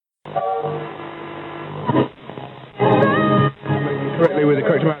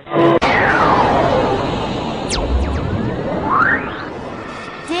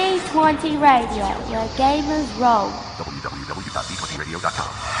Radio, where gamers roll.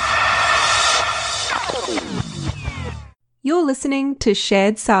 www.d20radio.com. You're listening to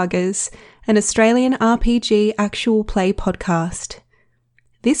Shared Sagas, an Australian RPG actual play podcast.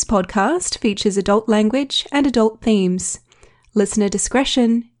 This podcast features adult language and adult themes. Listener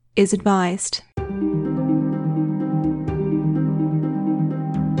discretion is advised.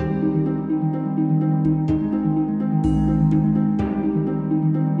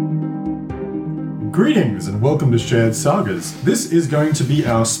 Greetings and welcome to Shared Sagas. This is going to be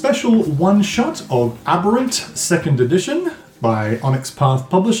our special one-shot of Aberrant 2nd Edition by Onyx Path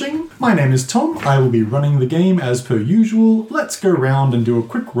Publishing. My name is Tom. I will be running the game as per usual. Let's go round and do a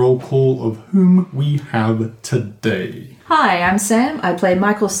quick roll call of whom we have today. Hi, I'm Sam. I play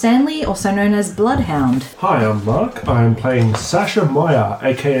Michael Stanley, also known as Bloodhound. Hi, I'm Mark. I'm playing Sasha Meyer,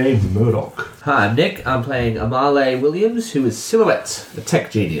 aka Murdoch. Hi, I'm Nick. I'm playing Amale Williams, who is Silhouette, a tech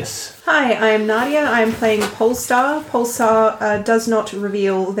genius. Hi, I am Nadia. I am playing Polestar. Polestar does not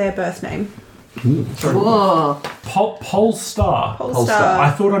reveal their birth name. Whoa. Polestar. Polestar. I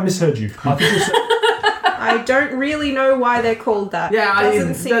thought I misheard you. I think it's... I don't really know why they're called that. Yeah, it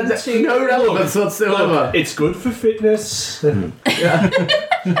doesn't seem to... no relevance whatsoever. It's good for fitness. I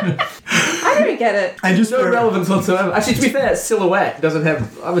don't get it. And just No relevance whatsoever. Actually, to be fair, Silhouette doesn't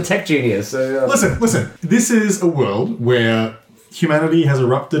have... I'm a tech genius, so... Listen. This is a world where humanity has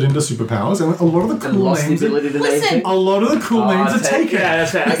erupted into superpowers, and a lot of the and cool lost the names... ability to name things. A lot of the cool names are taken. Yeah,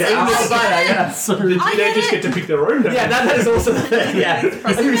 that's fair. Okay, I'll buy that, yeah. So, They just get to pick their own name. Yeah, that is also the thing, yeah.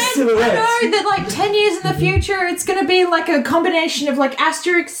 Who's Silhouette? I know that like 10 years in the future it's going to be like a combination of like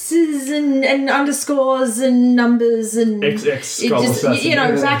asterisks and underscores and numbers and XX it skull just, assassin. you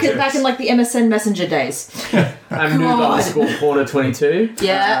know, back in like the MSN Messenger days. I'm Noob underscore Corner 22.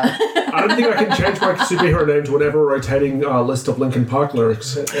 Yeah. I don't think I can change my superhero name to whatever rotating list of Linkin Park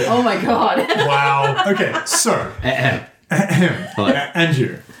lyrics. Oh my god. wow. Okay, so... and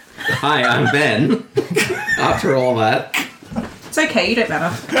you. Hi, I'm Ben. After all that. It's okay, you don't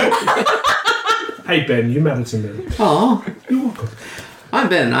matter. Hey Ben, you matter to me. Oh, you're welcome. I'm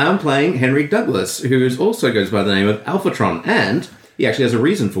Ben. I'm playing Henry Douglas, who also goes by the name of Alphatron, and he actually has a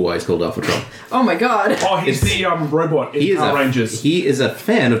reason for why he's called Alphatron. Oh my god. Oh, he's the robot in Power Rangers. He is a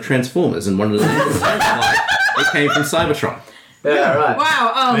fan of Transformers, and one of the names it came from Cybertron. Yeah, right.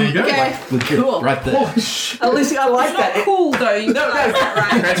 Wow, There you go. okay. Cool. Right there. At least I like that. Not cool though. You No, like that,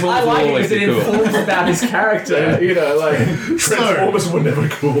 right? Transformers I will like it always because it be cool. informs about his character, you know, like... Transformers were never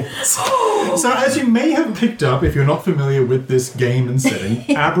cool. So as you may have picked up, if you're not familiar with this game and setting,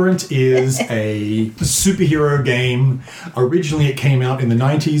 Aberrant is a superhero game. Originally it came out in the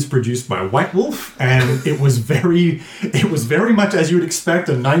 90s, produced by White Wolf, and it was very much as you would expect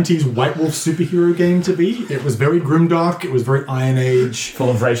a 90s White Wolf superhero game to be. It was very grimdark, it was very Iron Age. Full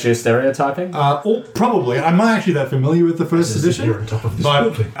of racial stereotyping? Or probably. I'm not actually that familiar with the first edition, You're on top of this but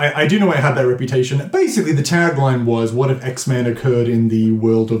building. I do know it had that reputation. Basically, the tagline was, what if X-Men occurred in the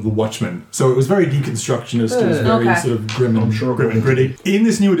world of the Watchmen? So it was very deconstructionist, it was very Okay. sort of grim and gritty. In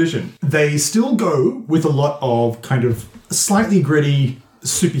this new edition, they still go with a lot of kind of slightly gritty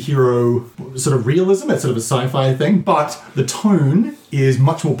superhero sort of realism. It's sort of a sci-fi thing, but the tone is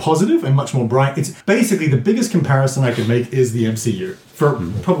much more positive and much more bright. It's basically the biggest comparison I could make is the MCU for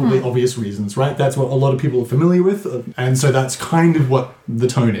probably obvious reasons, right? That's what a lot of people are familiar with, and so that's kind of what the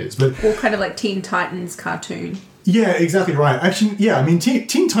tone is. But Or kind of like Teen Titans cartoon. yeah, exactly right. Actually, yeah, I mean,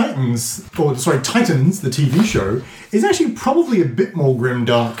 Teen Titans, Titans, the TV show, is actually probably a bit more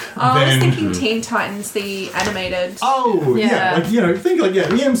grimdark I was than... thinking Teen Titans, the animated. Oh, yeah, like, you know, think like, yeah,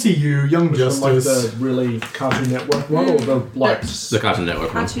 the MCU, Young Like Justice... the really Cartoon Network one, or the like... The Cartoon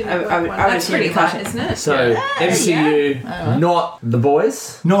Network one. Cartoon I Network would- one. I would That's see pretty the hot, cartoon. isn't it? So, MCU, not The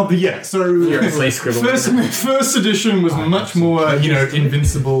Boys. No, but yeah, so Furiously scribbled. first edition was much more, you know,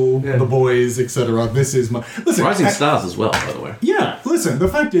 Invincible, The Boys, etc. This is my... Listen, Rising Stars as well, by the way. yeah, listen, the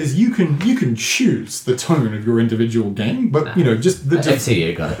fact is you can choose the tone of your individual game, but, you know, just the...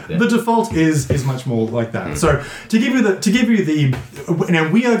 MCU, got it. Yeah. The default is much more like that. So to give you the now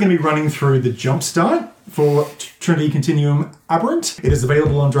we are going to be running through the jumpstart for Trinity Continuum Aberrant. It is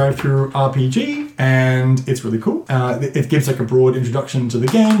available on Drive-Thru RPG, and it's really cool. It gives like a broad introduction to the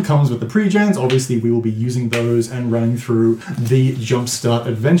game, comes with the pre-gens. Obviously, we will be using those and running through the Jumpstart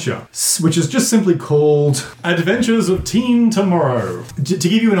Adventure, which is just simply called Adventures of Teen Tomorrow. To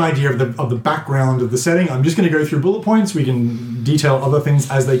give you an idea of the background of the setting, I'm just going to go through bullet points. We can detail other things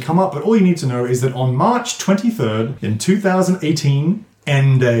as they come up, but all you need to know is that on March 23rd in 2018,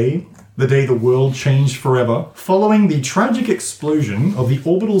 N-Day, the day the world changed forever, following the tragic explosion of the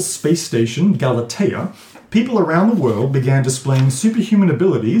orbital space station Galatea, people around the world began displaying superhuman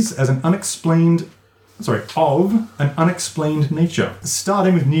abilities of an unexplained nature.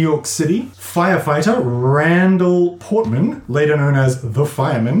 Starting with New York City, firefighter Randall Portman, later known as the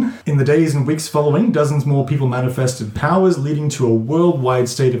Fireman. In the days and weeks following, dozens more people manifested powers, leading to a worldwide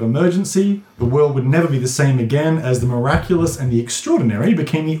state of emergency. The world would never be the same again, as the miraculous and the extraordinary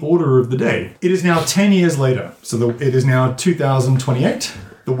became the order of the day. It is now 10 years later, so it is now 2028.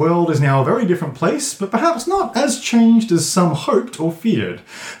 The world is now a very different place, but perhaps not as changed as some hoped or feared.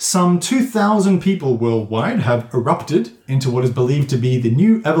 Some 2,000 people worldwide have erupted into what is believed to be the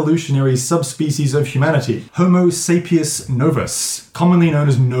new evolutionary subspecies of humanity, Homo sapiens novus, commonly known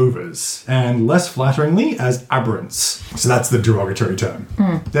as novas, and less flatteringly as aberrants. So that's the derogatory term.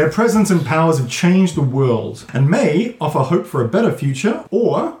 Their presence and powers have changed the world and may offer hope for a better future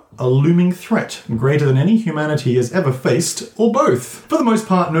or a looming threat greater than any humanity has ever faced, or both. For the most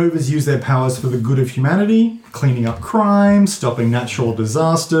part, novas use their powers for the good of humanity, cleaning up crime, stopping natural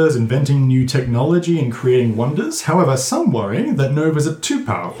disasters, inventing new technology, and creating wonders. However, some worry that novas are too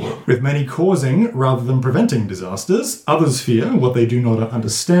powerful, with many causing rather than preventing disasters. Others fear what they do not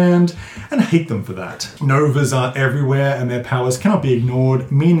understand and hate them for that. Novas are everywhere and their powers cannot be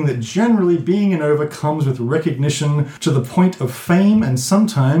ignored, meaning that generally being a nova comes with recognition to the point of fame and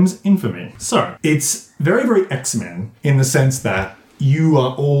sometimes infamy. So, it's very, very X-Men in the sense that you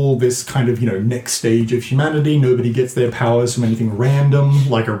are all this kind of, next stage of humanity. Nobody gets their powers from anything random,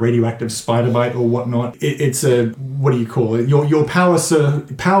 like a radioactive spider bite or whatnot. It's a, what do you call it? Your power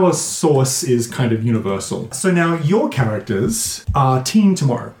source is kind of universal. So now your characters are Team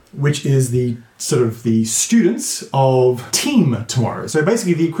Tomorrow, which is the sort of the students of Team Tomorrow. So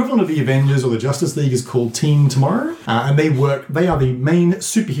basically the equivalent of the Avengers or the Justice League is called Team Tomorrow. And they are the main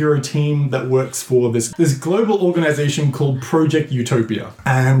superhero team that works for this global organization called Project Utopia.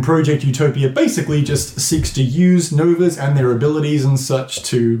 And Project Utopia basically just seeks to use novas and their abilities and such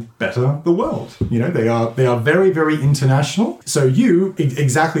to better the world. They are very, very international. So you,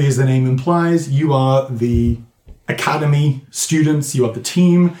 exactly as the name implies, you are the Academy students. You are the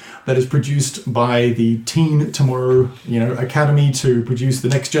team that is produced by the Teen Tomorrow, Academy to produce the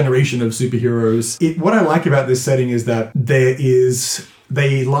next generation of superheroes. What I like about this setting is that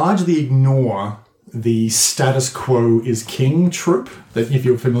they largely ignore the status quo is king trope, that if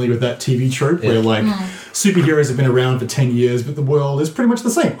you're familiar with that TV trope, where superheroes have been around for 10 years, but the world is pretty much the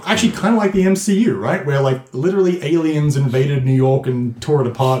same. Actually, kind of like the MCU, right? Where literally aliens invaded New York and tore it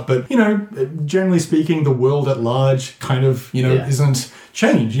apart. But, generally speaking, the world at large kind of, isn't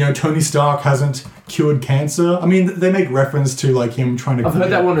changed. Tony Stark hasn't cured cancer. I mean, they make reference to him trying to... I've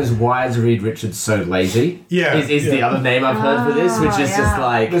heard that one is why is Reed Richards so lazy? Yeah. Is the other name I've heard for this, which is just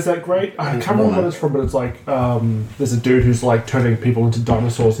There's that great... I can't remember what it's from, but it's there's a dude who's turning people into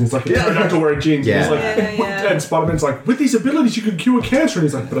dinosaurs, and he's like, turned out to wear jeans. Yeah. And he's like, and Spider-Man's like, with these abilities you can cure cancer. And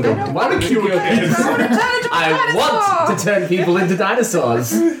he's like, but I don't want to cure cancer. I want to turn people into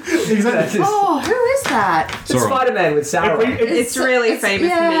dinosaurs. Exactly. Oh, who is that? It's Spider-Man with Sauron. It's really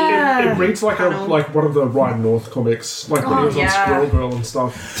famous It reads like one of the Ryan North comics, when he was on Squirrel Girl and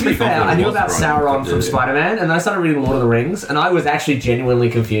stuff. To be fair, I knew about Sauron from Spider-Man, and then I started reading Lord of the Rings, and I was actually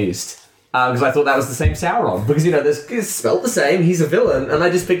genuinely confused. Because I thought that was the same Sauron. Because, it's spelled the same, he's a villain, and I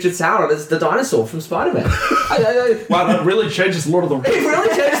just pictured Sauron as the dinosaur from Spider-Man. Wow, that really changes Lord of the Rings. It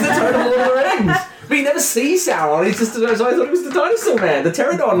really changed the tone of Lord of the Rings. But you never see Sauron, he's just... So I thought it was the dinosaur man, the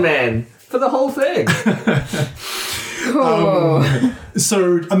Pterodon man, for the whole thing.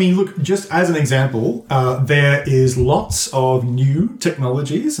 So, I mean, look, just as an example, there is lots of new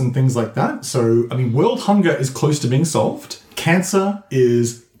technologies and things like that. So, I mean, world hunger is close to being solved. Cancer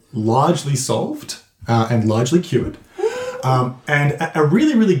is largely solved and largely cured. And a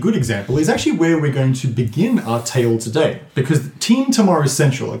really, really good example is actually where we're going to begin our tale today. Because Team Tomorrow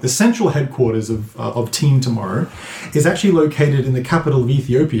Central, the central headquarters of Team Tomorrow, is actually located in the capital of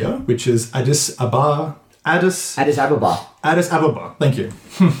Ethiopia, which is Addis Ababa. Addis Ababa, thank you.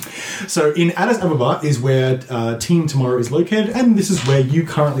 So in Addis Ababa is where Team Tomorrow is located, and this is where you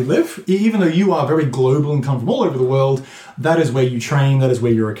currently live. Even though you are very global and come from all over the world, that is where you train, that is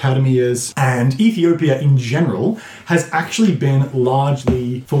where your academy is. And Ethiopia in general has actually been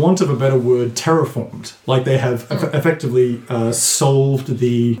largely, for want of a better word, terraformed. They have effectively solved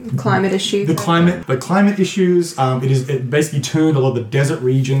the climate issue. The climate issues. It basically turned a lot of the desert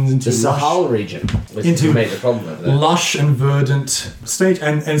regions into the Sahara region. Into lush and verdant state.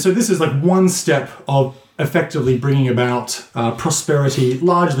 And so this is one step of effectively bringing about prosperity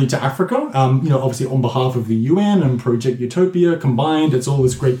largely to Africa. Obviously on behalf of the UN and Project Utopia combined, it's all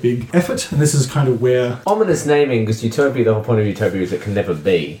this great big effort, and this is kind of where... Ominous naming, because Utopia, the whole point of Utopia is it can never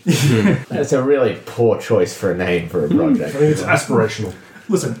be. That's a really poor choice for a name for a project. I think it's aspirational.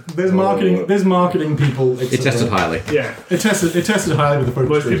 Listen, there's marketing people. It tested highly. Yeah. It tested highly with the focus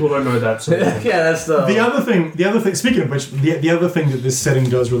Most group. people don't know that. So. Yeah, that's The other thing. Speaking of which, the other thing that this setting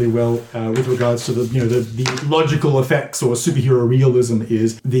does really well with regards to the logical effects or superhero realism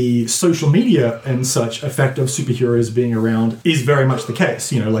is the social media and such effect of superheroes being around is very much the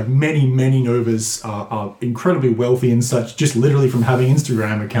case. Like many Novas are incredibly wealthy and such, just literally from having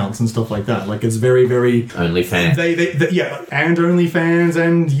Instagram accounts and stuff like that. Like it's very, very OnlyFans. And OnlyFans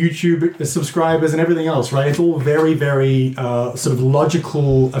and YouTube subscribers and everything else, right? It's all very, very sort of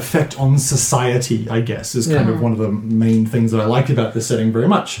logical effect on society, I guess, is kind of one of the main things that I liked about this setting very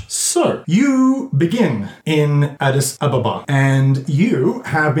much. So, you begin in Addis Ababa, and you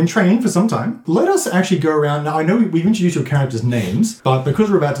have been training for some time. Let us actually go around. Now, I know we've introduced your characters' names, but because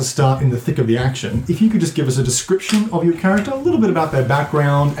we're about to start in the thick of the action, if you could just give us a description of your character, a little bit about their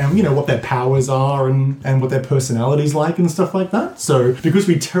background and, what their powers are and what their personality's like and stuff like that. So, because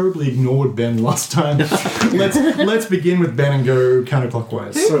we terribly ignored Ben last time, let's begin with Ben and go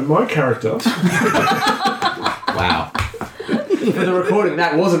counterclockwise. So my character... Wow. For the recording,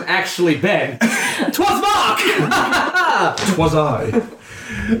 that wasn't actually Ben. 'Twas Mark! 'Twas I.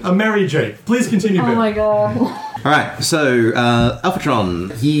 Mary Jake, please continue, Ben. Oh my god. Alright, so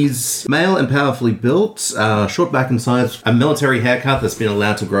Alphatron, he's male and powerfully built, short back and sides, a military haircut that's been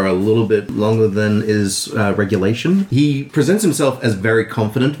allowed to grow a little bit longer than is regulation. He presents himself as very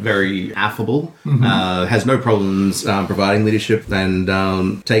confident, very affable, has no problems providing leadership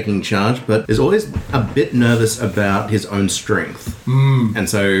and taking charge, but is always a bit nervous about his own strength. And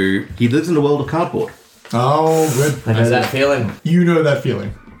so he lives in a world of cardboard. Oh, good. I know that feeling. You know that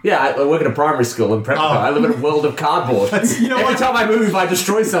feeling. Yeah, I work at a primary school in Prep. I live in a world of cardboard. Every time I move, I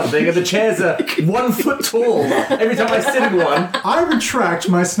destroy something, and the chairs are 1 foot tall. Every time I sit in one. I retract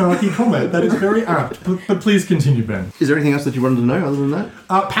my snarky comment. That is very apt. But please continue, Ben. Is there anything else that you wanted to know other than that?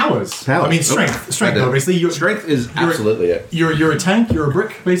 Powers. Powers. I mean, strength. Oh, Strength, I do. obviously. Strength is absolutely it. You're a tank, you're a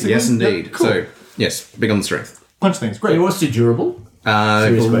brick, basically? Yes, indeed. Yep, cool. So, yes, big on the strength. Punch things, great. What's your durable?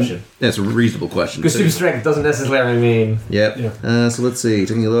 Serious question. That's a reasonable question. Because super strength doesn't necessarily mean... Yep. So let's see.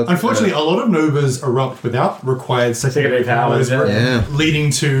 Taking a look. Unfortunately, a lot of Novas erupt without required secondary powers, leading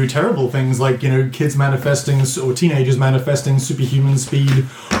to terrible things like, kids manifesting or teenagers manifesting superhuman speed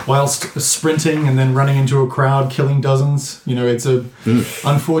whilst sprinting and then running into a crowd, killing dozens. It's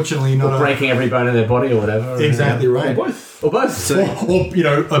unfortunately not breaking every bone in their body or whatever. Exactly right. Or both. So, or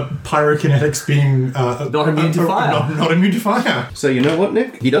a pyrokinetics being not immune to fire. Not immune to fire. So you know what,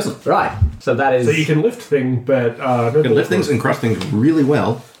 Nick? He doesn't. Right. So that is... So you can lift things, but... I can lift things and crush things really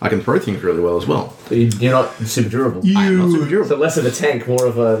well. I can throw things really well as well. You're not super durable. I'm not super durable. So less of a tank, more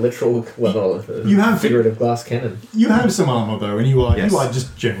of a literal... You have figurative glass cannon. You have some armor, though, and you are Yes.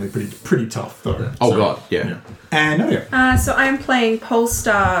 just generally pretty tough, though. Oh, God, yeah. And Nadia. So I'm playing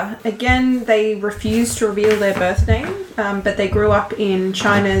Polestar. Again, they refuse to reveal their birth name, but they grew up in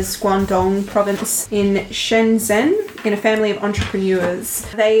China's Guangdong province in Shenzhen in a family of entrepreneurs.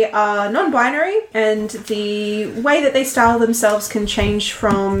 They are non-binary, and the way that they style themselves can change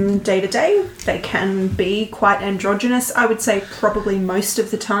from day to day. They can be quite androgynous, I would say probably most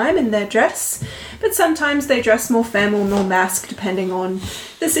of the time in their dress, but sometimes they dress more femme or more masc depending on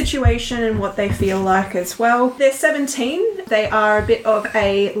the situation and what they feel like as well. They're 17. They are a bit of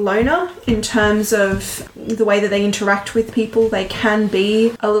a loner in terms of the way that they interact with people. They can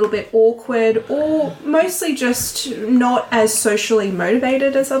be a little bit awkward or mostly just not as socially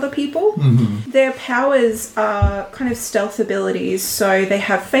motivated as other people. Their powers are kind of stealth abilities. So they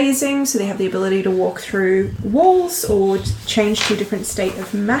have phasing, so they have the ability to walk through walls or change to a different state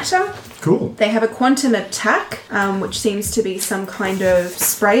of matter. Cool. They have a quantum attack, which seems to be some kind of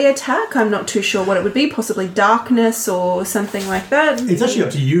spray attack. I'm not too sure what it would be, possibly darkness or something like that. It's actually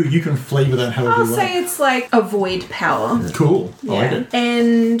up to you. You can flavor that however I'll you say want. it's like a void power. Cool. I like it.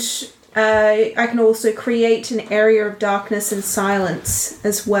 And I can also create an area of darkness and silence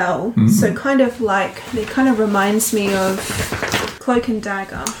as well. So it kind of reminds me of Cloak and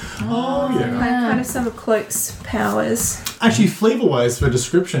Dagger. Oh, yeah. Kind of some of Cloak's powers. Actually, flavor-wise, for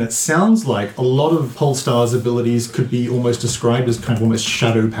description, it sounds like a lot of Polestar's abilities could be almost described as kind of almost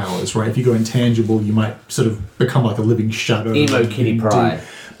shadow powers, right? If you go intangible, you might sort of become like a living shadow. Emo Kitty Pryde.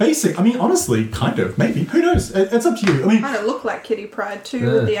 basic. I mean, honestly, kind of, maybe. Who knows? It's up to you. I mean, Kind of look like Kitty Pryde too,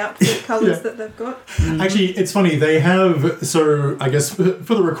 with the outfit colours Yeah. that they've got. actually, it's funny. They have, so I guess for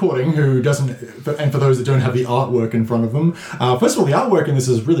the recording, who doesn't, and for those that don't have the artwork in front of them, first of all, the artwork in this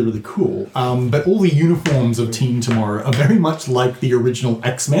is really, really cool. But all the uniforms of Team Tomorrow are very much like the original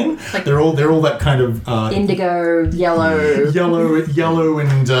X-Men. They're all that kind of Indigo, yellow. yellow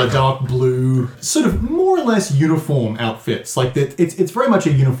and dark blue, sort of more or less uniform outfits. Like that, it's very much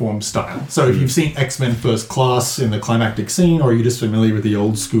a uniform style. So if you've seen X-Men First Class in the climactic scene, or you're just familiar with the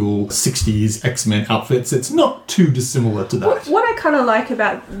old school 60s X-Men outfits, it's not too dissimilar to that. What I kind of like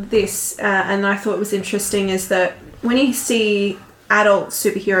about this, and I thought was interesting, is that when you see adult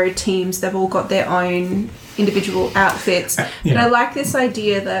superhero teams, they've all got their own individual outfits. yeah. But I like this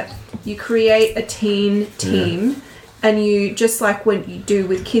idea that you create a teen team, and you, just like what you do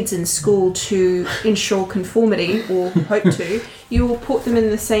with kids in school to ensure conformity, or hope to, you will put them in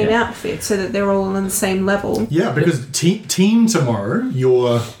the same outfit so that they're all on the same level. Yeah, because Team Tomorrow,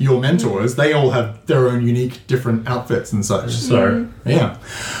 your mentors, they all have their own unique, different outfits and such. So yeah,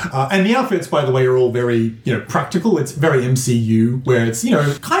 and the outfits, by the way, are all very practical. It's very MCU, where it's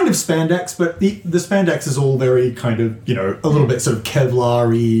kind of spandex, but the spandex is all very kind of a little bit sort of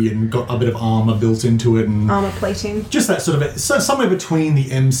Kevlar-y and got a bit of armor built into it and Armor plating. just that sort of so somewhere between the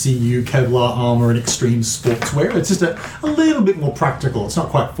MCU Kevlar armor and extreme sportswear. It's just a little bit more practical. It's not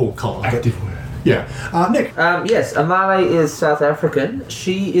quite full color. Activewear. Yeah. Nick. Yes, Amale is South African.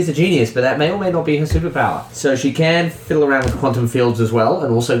 She is a genius, but that may or may not be her superpower. So she can fiddle around with quantum fields as well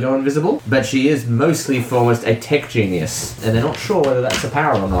and also go invisible, but she is mostly foremost a tech genius, and they're not sure whether that's a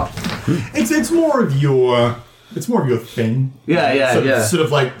power or not. It's more of your thing. Yeah. Sort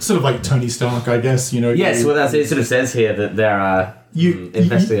of like Tony Stark, I guess. Yes, well, it sort of says here that they're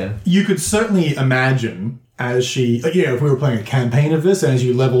investigating. You could certainly imagine, as she, if we were playing a campaign of this, and as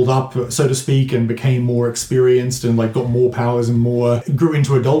you leveled up, so to speak, and became more experienced and got more powers and grew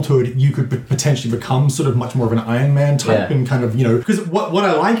into adulthood, you could potentially become sort of much more of an Iron Man type and kind of, because what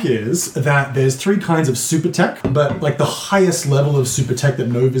I like is that there's 3 kinds of super tech, but the highest level of super tech that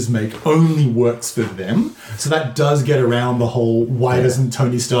Novas make only works for them. So that does get around the whole, why doesn't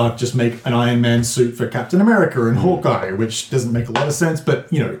Tony Stark just make an Iron Man suit for Captain America and Hawkeye, which doesn't make a lot of sense, but,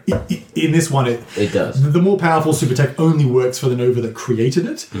 in this one, it does. The more powerful super tech only works for the Nova that created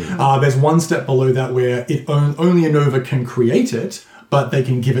it. There's one step below that where only a Nova can create it, but they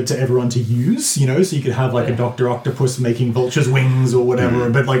can give it to everyone to use, so you could have a Dr. Octopus making Vulture's wings or whatever,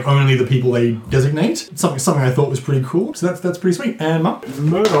 but only the people they designate. Something I thought was pretty cool, so that's pretty sweet. And Mark?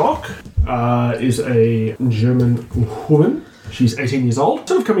 Murdoch is a German woman. She's 18 years old,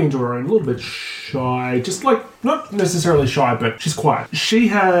 sort of coming into her own, a little bit shy, just not necessarily shy, but she's quiet. She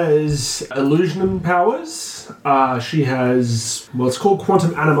has illusion powers. She has, it's called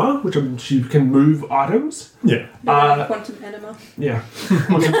quantum anima, which she can move items. Yeah. Quantum enema. Yeah.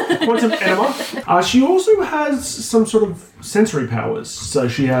 Quantum enema. She also has some sort of sensory powers. So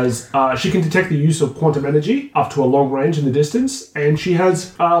she can detect the use of quantum energy up to a long range in the distance, and she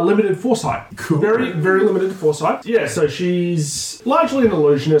has limited foresight. Cool. Very, very limited foresight. Yeah, so she's largely an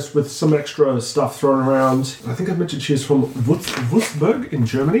illusionist with some extra stuff thrown around. I think I mentioned she's from Würzburg in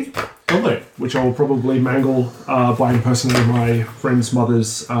Germany. Lovely. Which I will probably mangle by impersonating my friend's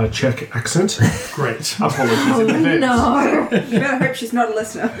mother's Czech accent. Great. Apologies in advance. No. I hope she's not a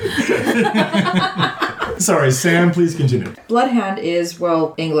listener. Sorry, Sam, please continue. Bloodhound is,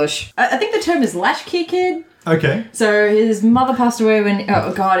 English. I think the term is latchkey kid. Okay. So his mother passed away when,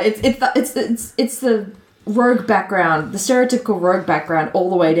 it's the rogue background, the stereotypical rogue background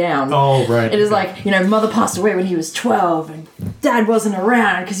all the way down. Oh, right. It is mother passed away when he was 12 and dad wasn't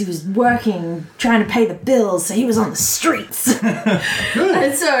around because he was working, trying to pay the bills, so he was on the streets. And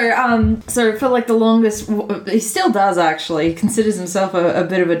so for the longest, he still does actually, he considers himself a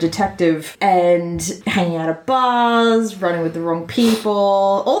bit of a detective and hanging out at bars, running with the wrong people.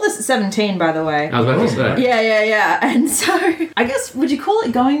 All this at 17, by the way. I was about to say. Yeah. And so, I guess, would you call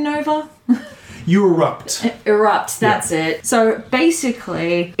it going Nova? You erupt. Erupt, that's it. So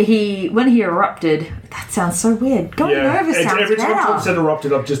basically, when he erupted, that sounds so weird. Going Nova sounds every time better. Tom said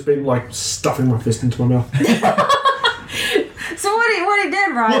erupted, I've just been stuffing my fist into my mouth. So what he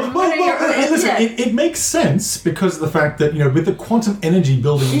did, right? Listen, it makes sense because of the fact that, with the quantum energy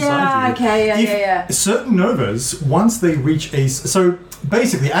building inside you. Yeah. Certain novas, once they reach so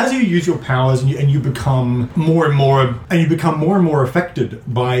basically, as you use your powers and you become more and more affected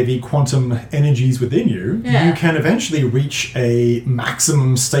by the quantum energies within you, you can eventually reach a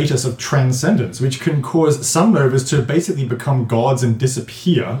maximum status of transcendence, which can cause some Novas to basically become gods and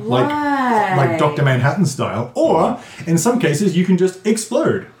disappear, like Dr. Manhattan style, or in some cases you can just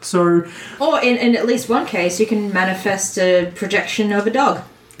explode. So, or in at least one case, you can manifest a projection of a dog.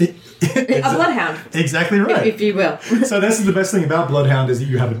 A bloodhound. Exactly right. If you will. So this is the best thing about Bloodhound is that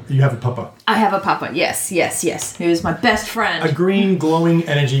you have a puppa. I have a puppa, yes. Who's my best friend. A green glowing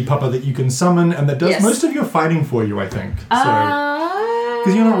energy puppa that you can summon and that does most of your fighting for you, I think.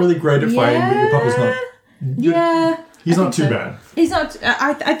 Because you're not really great at fighting, but your puppa's not. He's not too bad. He's not.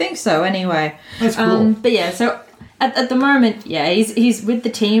 I think so. Anyway. That's cool. But yeah, so at the moment, he's with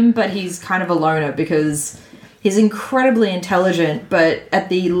the team, but he's kind of a loner because he's incredibly intelligent, but at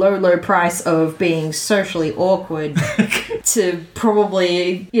the low price of being socially awkward to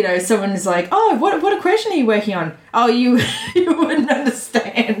probably, someone's like, oh, what equation are you working on? Oh, you wouldn't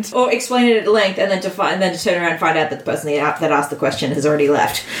understand. Or explain it at length and then to turn around and find out that the person that asked the question has already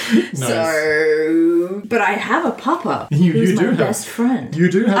left. Nice. So, but I have a puppa who's my best friend.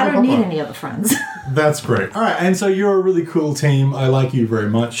 You do have a puppa. I don't need any other friends. That's great. All right, and so you're a really cool team. I like you very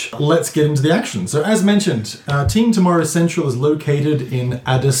much. Let's get into the action. So as mentioned, Team Tomorrow Central is located in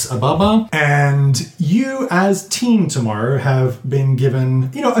Addis Ababa, and you as Team Tomorrow have been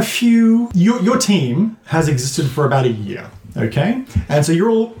given, a few... Your team has existed for about a year, okay? And so you're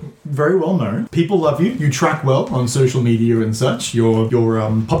all very well known. People love you. You track well on social media and such. Your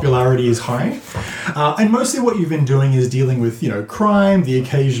popularity is high. And mostly what you've been doing is dealing with, crime, the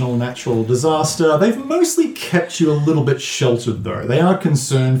occasional natural disaster. They've mostly kept you a little bit sheltered, though. They are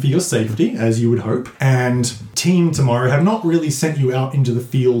concerned for your safety, as you would hope. And Team Tomorrow have not really sent you out into the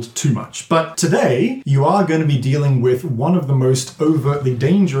field too much. But today, you are going to be dealing with one of the most overtly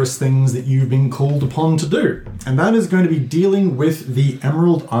dangerous things that you've been called upon to do. And that is going to be dealing with the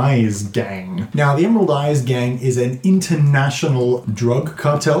Emerald Eyes Gang. Now, the Emerald Eyes Gang is an international drug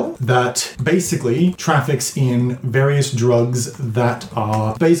cartel that basically traffics in various drugs that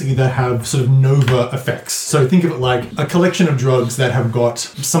have sort of nova effects. So think of it like a collection of drugs that have got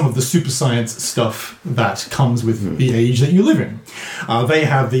some of the super science stuff that comes with the age that you live in. They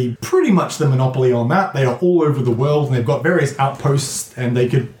have pretty much the monopoly on that. They are all over the world and they've got various outposts, and they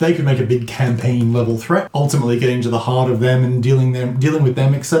could make a big campaign level threat, ultimately getting to the heart of them and dealing with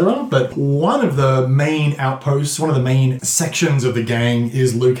them, etc. But one of the main outposts, one of the main sections of the gang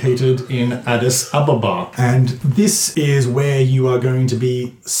is located in Addis Ababa, and this is where you are going to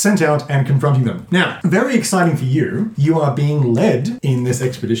be sent out and confronting them. Now, very exciting for you, you are being led in this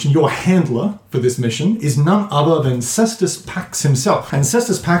expedition. Your handler for this mission is none other than Cestus Pax himself, and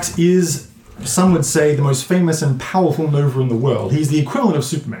Cestus Pax is, some would say, the most famous and powerful Nova in the world. He's the equivalent of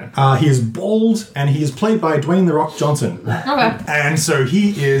Superman. He is bald, and he is played by Dwayne "The Rock" Johnson. Okay. And so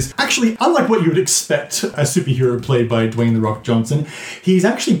he is actually, unlike what you would expect a superhero played by Dwayne "The Rock" Johnson, he's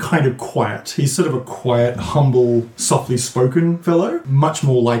actually kind of quiet. He's sort of a quiet, humble, softly spoken fellow. Much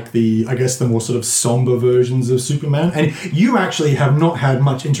more like the more sort of somber versions of Superman. And you actually have not had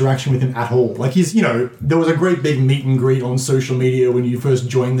much interaction with him at all. Like there was a great big meet and greet on social media when you first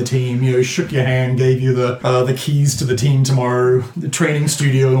joined the team, shook your hand, gave you the keys to the Team Tomorrow, the training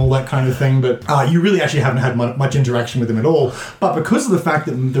studio and all that kind of thing, but you really actually haven't had much interaction with him at all. But because of the fact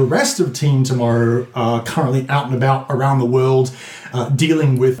that the rest of Team Tomorrow are currently out and about around the world,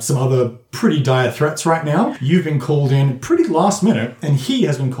 dealing with some other pretty dire threats right now, you've been called in pretty last minute, and he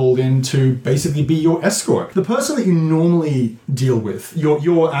has been called in to basically be your escort. The person that you normally deal with,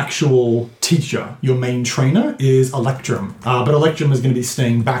 your actual teacher, your main trainer, is Electrum. But Electrum is going to be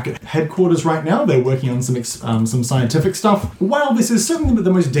staying back at headquarters right now. They're working on some scientific stuff. While this is certainly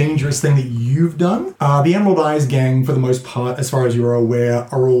the most dangerous thing that you've done, the Emerald Eyes Gang, for the most part, as far as you're aware,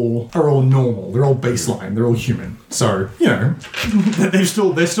 are all normal. They're all baseline. They're all human. So, they're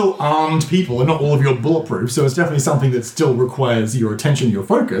still armed people, and not all of you are bulletproof, so it's definitely something that still requires your attention, your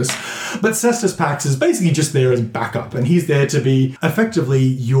focus. But Cestus Pax is basically just there as backup, and he's there to be effectively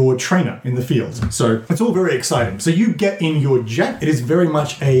your trainer in the field. So it's all very exciting. So you get in your jet. It is very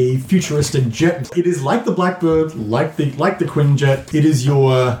much a futuristic jet. It is like the Blackbird, like the Quinjet. It is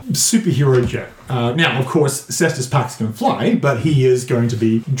your superhero jet. Now, of course, Cestus Pax can fly, but he is going to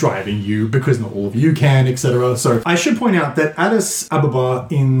be driving you because not all of you can, etc. So I should point out that Addis Ababa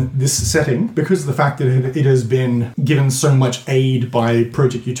in this setting, because of the fact that it has been given so much aid by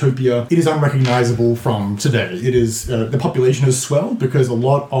Project Utopia, it is unrecognizable from today. It is the population has swelled because a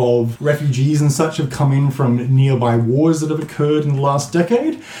lot of refugees and such have come in from nearby wars that have occurred in the last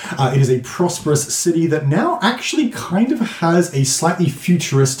decade. It is a prosperous city that now actually kind of has a slightly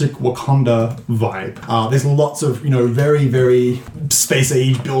futuristic Wakanda vibe. There's lots of, very, very space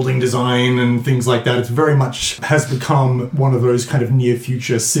age building design and things like that. It's very much has become one of those kind of near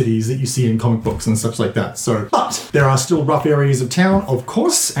future cities that you see in comic books and such like that. So, but there are still rough areas of town, of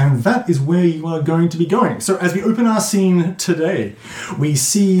course, and that is where you are going to be going. So as we open our scene today, we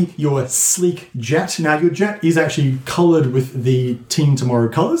see your sleek jet. Now your jet is actually colored with the Team Tomorrow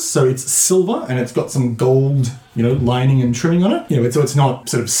colors, so it's silver and it's got some gold lining and trimming on it. So it's not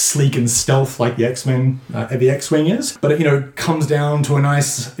sort of sleek and stealth like the X-Men, the X-Wing is, but it, comes down to a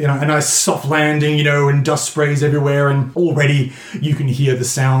nice soft landing, and dust sprays everywhere, and already you can hear the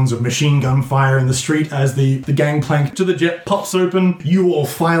sounds of machine gun fire in the street as the gangplank to the jet pops open. You all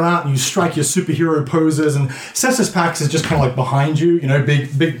file out and you strike your superhero poses, and Cestus Pax is just kind of like behind you,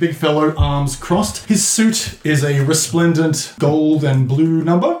 big fellow, arms crossed. His suit is a resplendent gold and blue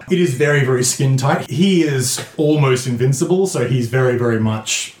number. It is very, very skin tight. He is almost invincible, so he's very, very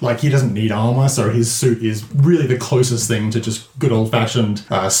much he doesn't need armor, so his suit is really the closest thing to just good old-fashioned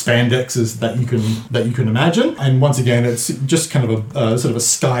spandexes that you can imagine. And once again, it's just kind of a sort of a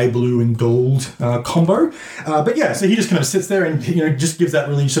sky blue and gold combo. But yeah, so he just kind of sits there and just gives that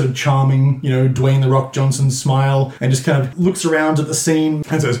really sort of charming Dwayne The Rock Johnson smile, and just kind of looks around at the scene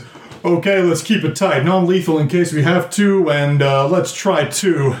and says, "Okay, let's keep it tight, non-lethal in case we have to, and let's try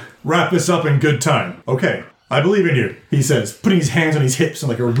to wrap this up in good time. Okay, I believe in you," he says, putting his hands on his hips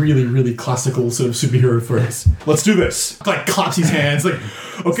in a really, really classical sort of superhero phrase. "Let's do this." Claps his hands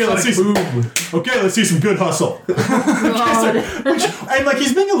okay, let's see some good hustle. And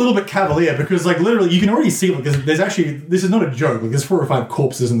he's being a little bit cavalier because literally you can already see there's actually, this is not a joke, there's 4 or 5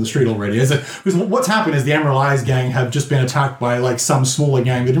 corpses in the street already. Because what's happened is the Emerald Eyes gang have just been attacked by some smaller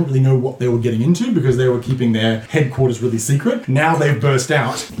gang. They didn't really know what they were getting into because they were keeping their headquarters really secret. Now they've burst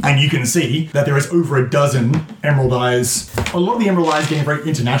out and you can see that there is over a dozen Emerald Eyes. A lot of the Emerald Eyes gang are very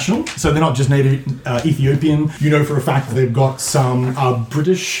international, so they're not just native Ethiopian. For a fact that they've got some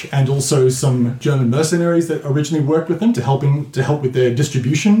British and also some German mercenaries that originally worked with them to help with their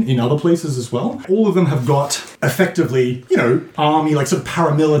distribution in other places as well. All of them have got effectively, army, sort of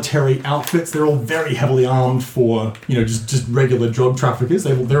paramilitary outfits. They're all very heavily armed for, just regular drug traffickers.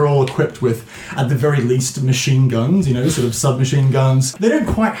 They're all equipped with, at the very least, machine guns, sort of submachine guns. They don't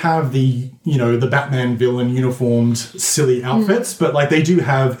quite have the Batman villain uniformed silly outfits, but they do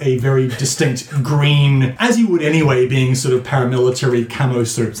have a very distinct green, as you would anyway, being sort of paramilitary camo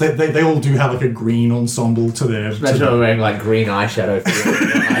suits. They all do have a green ensemble to their... Imagine wearing green eyeshadow.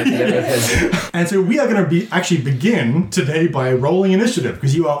 And so we are going to begin today by rolling initiative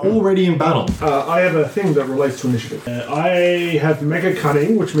because you are already in battle. I have a thing that relates to initiative. I have Mega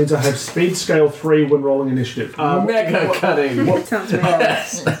Cunning, which means I have Speed Scale 3 when rolling initiative. Mega Cunning. Sounds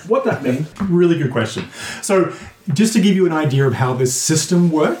right. What that means? Really good question. So, just to give you an idea of how this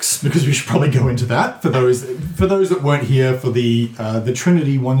system works, because we should probably go into that for those that weren't here for the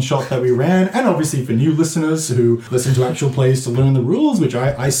Trinity one shot that we ran, and obviously for new listeners who listen to actual plays to learn the rules, which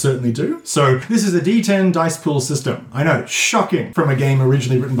I certainly do. So this is a D10 dice pool system. I know, shocking from a game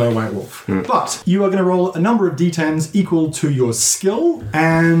originally written by White Wolf, but you are going to roll a number of D10s equal to your skill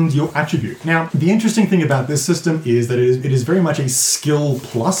and your attribute. Now, the interesting thing about this system is that it is very much a skill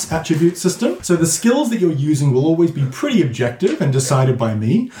plus attribute system. So the skills that you're using will always be pretty objective and decided by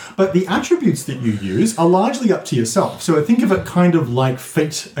me, but the attributes that you use are largely up to yourself. So think of it kind of like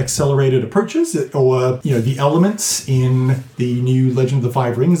fate accelerated approaches, or the elements in the new Legend of the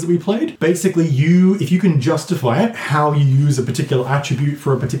Five Rings that we played. Basically, if you can justify it, how you use a particular attribute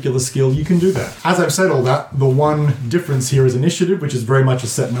for a particular skill, you can do that. As I've said all that, the one difference here is initiative, which is very much a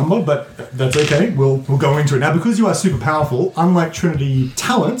set number, but that's okay. We'll go into it now. Because you are super powerful, unlike Trinity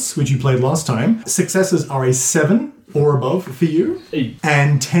talents, which you played last time, successes are a 7 or above for you,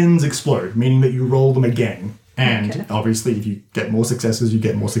 and 10s explode, meaning that you roll them again. And obviously, if you get more successes, you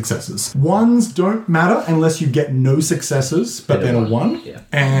get more successes. 1s don't matter unless you get no successes, but then a 1. Yeah.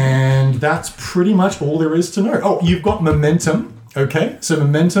 And that's pretty much all there is to know. Oh, you've got momentum Okay, so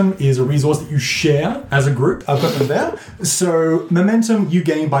momentum is a resource that you share as a group. I've got them there. So momentum you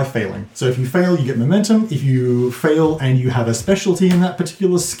gain by failing. So if you fail, you get momentum. If you fail and you have a specialty in that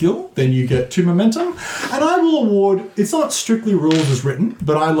particular skill, then you get 2 momentum. And I will award, it's not strictly rules as written,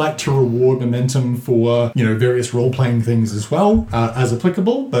 but I like to reward momentum for, various role-playing things as well, as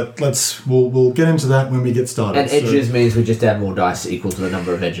applicable. But we'll get into that when we get started. And edges means we just add more dice equal to the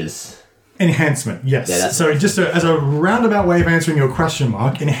number of edges. Enhancement, yes. Yeah, so just as a roundabout way of answering your question,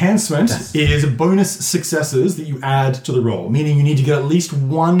 Mark, enhancement is bonus successes that you add to the roll, meaning you need to get at least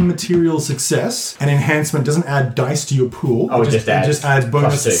 1 material success, and enhancement doesn't add dice to your pool. Oh, it just adds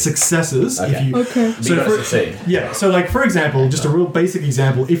bonus successes. Okay. So so for example, just a real basic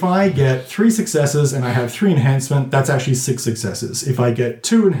example, if I get 3 successes and I have 3 enhancement, that's actually 6 successes. If I get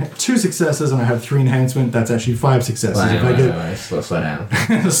 2 successes and I have 3 enhancement, that's actually 5 successes. Slow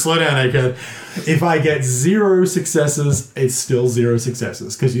down. Slow down, Aka. If I get 0 successes, it's still 0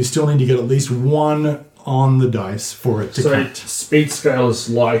 successes because you still need to get at least 1 on the dice for it to count. Speed scale is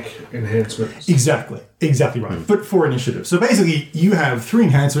like enhancements. Exactly right. But for initiative. So basically, you have 3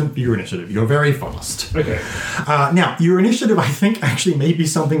 enhancement for your initiative. You're very fast. Okay. Now, your initiative, I think, actually may be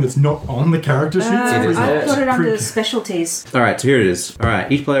something that's not on the character sheet. I put it under specialties. All right, so here it is. All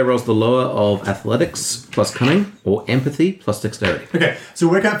right, each player rolls the lower of athletics plus cunning or empathy plus dexterity. Okay, so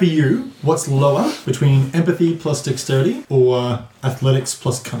work out for you what's lower between empathy plus dexterity or athletics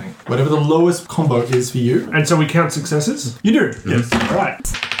plus cunning. Whatever the lowest combo is for you. And so we count successes? You do, yes. All right.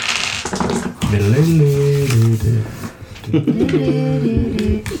 I've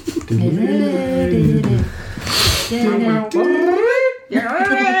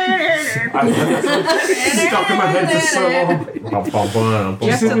stuck in my head for so long.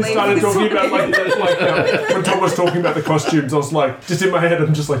 Just when we started talking about when Tom was talking about the costumes, I was like, just in my head,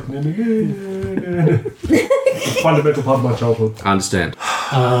 I'm just like, fundamental part of my childhood. I understand.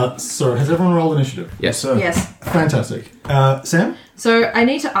 So has everyone rolled initiative? Yes, sir. Yes. Fantastic. Sam? So I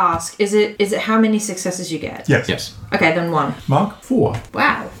need to ask, is it how many successes you get? Yes. Okay, then 1. Mark? 4.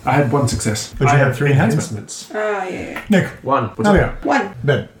 Wow. I had 1 success. But you have 3 enhancements. Oh, yeah. Nick? 1. Nadia? 1.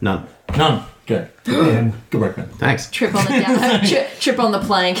 Ben? None. None. Okay. And Good work, Ben. Thanks. Trip on the trip on the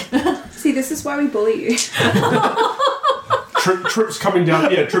plank. See, this is why we bully you. Trip's coming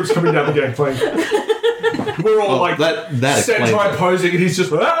down. Yeah, Trip's coming down the gangplank. We're all that sentai posing, and he's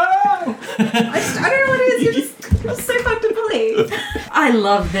just. I don't know what it is. You're so fun to bully. I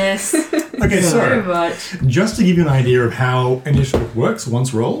love this Okay, so much. just to give you an idea of how initiative works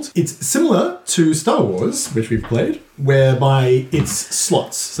once rolled, it's similar to Star Wars, which we've played, whereby it's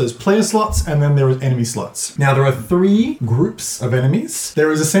slots. So there's player slots and then there are enemy slots. Now there are 3 groups of enemies.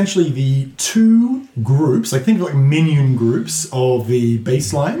 There is essentially the 2 groups, think of minion groups of the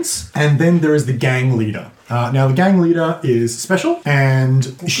baselines, and then there is the gang leader. Now, the gang leader is special,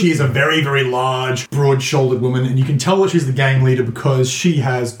 and she is a very, very large, broad-shouldered woman, and you can tell that she's the gang leader because she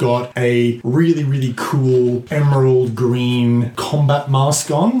has got a really, really cool emerald green combat mask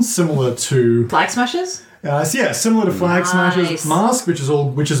on, similar to... Flag smashers? Similar to Flag Smasher's mask, but it's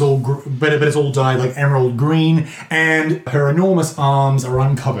all dyed emerald green, and her enormous arms are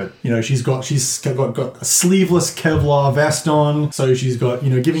uncovered. She's got a sleeveless Kevlar vest on, so she's got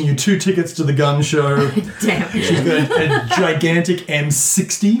giving you 2 tickets to the gun show. Damn. She's got a gigantic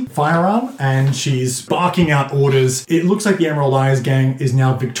M60 firearm, and she's barking out orders. It looks like the Emerald Eyes gang is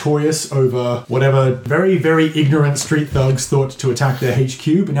now victorious over whatever very, very ignorant street thugs thought to attack their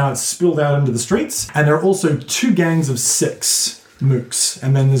HQ, but now it's spilled out into the streets, and there are also 2 gangs of 6 mooks,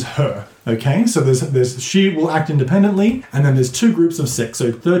 and then there's her. Okay, so there's she will act independently, and then there's 2 groups of 6,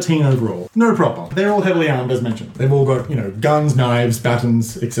 so 13 overall. No problem. They're all heavily armed, as mentioned. They've all got guns, knives,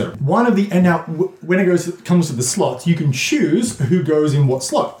 batons, etc. And now when it comes to the slots, you can choose who goes in what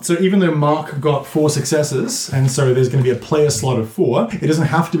slot. So even though Mark got 4 successes, and so there's going to be a player slot of 4, it doesn't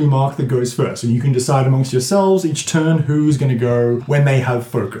have to be Mark that goes first, and you can decide amongst yourselves each turn who's going to go when they have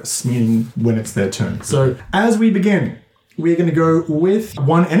focus, meaning when it's their turn. So as we begin, we're going to go with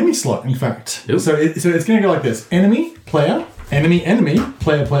 1 enemy slot, in fact. Ooh. So it's going to go like this. Enemy, player, enemy, enemy,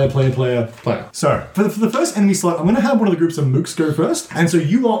 player, player, player, player, player. So for the first enemy slot, I'm going to have one of the groups of mooks go first. And so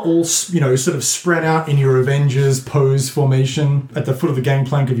you are all, sort of spread out in your Avengers pose formation at the foot of the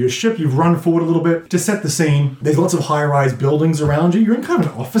gangplank of your ship. You've run forward a little bit to set the scene. There's lots of high-rise buildings around you. You're in kind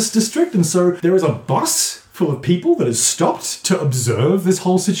of an office district. And so there is a bus full of people that has stopped to observe this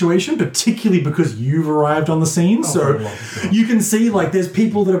whole situation, particularly because you've arrived on the scene. So you can see there's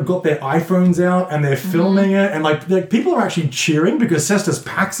people that have got their iPhones out and they're filming it, and people are actually cheering because Cestus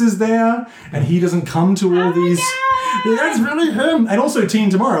Pax is there and he doesn't come to all these. That's really him. And also Team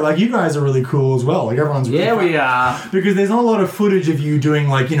Tomorrow, like, you guys are really cool as well. Like, everyone's really Yeah, fun. we are. Because there's not a lot of footage of you doing,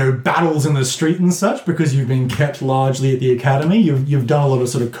 like, you know, battles in the street and such, because you've been kept largely at the academy. You've done a lot of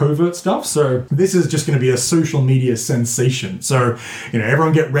sort of covert stuff. So this is just going to be a social media sensation. So, you know,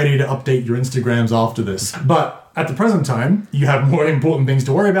 everyone get ready to update your Instagrams after this. But at the present time, you have more important things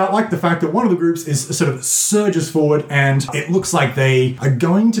to worry about, like the fact that one of the groups is sort of surges forward, and it looks like they are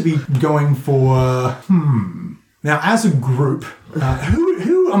going to be going for... Now, as a group,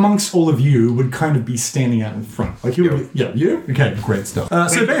 who amongst all of you would kind of be standing out in front? Like, who would be, yeah, you? Okay, great stuff. So,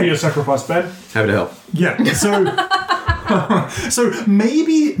 Thank you for Ben. your sacrifice, Ben. Happy to help. Yeah, so... So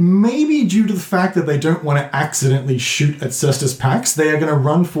maybe due to the fact that they don't want to accidentally shoot at Cestus Pax, they are going to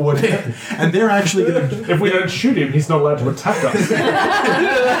run forward and they're actually going to... If we don't shoot him, he's not allowed to attack us.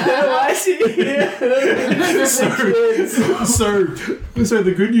 I see. So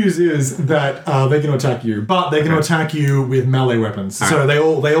the good news is that they're going to attack you, but they're going to attack you with melee weapons. So they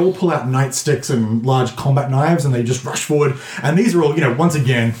all pull out nightsticks and large combat knives, and they just rush forward. And these are all, you know, once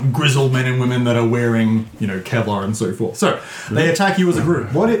again, grizzled men and women that are wearing, you know, Kevlar and so forth. So they attack you as a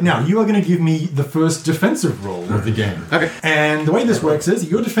group. Now you are going to give me the first defensive roll of the game. Okay. And the way this works is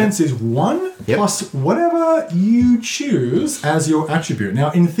your defense is 1 plus whatever you choose as your attribute.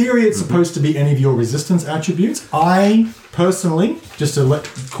 Now, in theory, it's supposed to be any of your resistance attributes. I personally, just to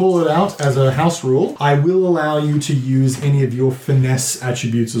call it out as a house rule, I will allow you to use any of your finesse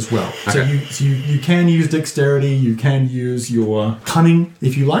attributes as well. Okay. So you can use dexterity, you can use your cunning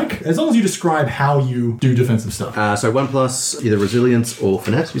if you like, as long as you describe how you do defensive stuff. So 1 plus either resilience or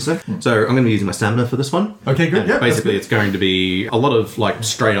finesse, you say? So I'm going to be using my stamina for this one. Okay, good. And Yep, basically, that's it's going to be a lot of like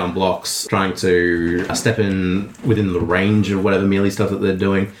straight on blocks, trying to step in within the range of whatever melee stuff that they're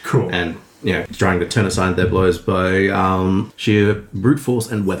doing. Cool. And, you know, trying to turn aside their blows by sheer brute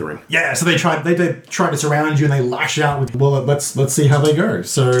force and weathering. Yeah, so they try to surround you and they lash out with, well, let's see how they go.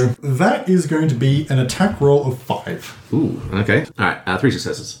 So that is going to be an attack roll of 5. Ooh, okay. All right, 3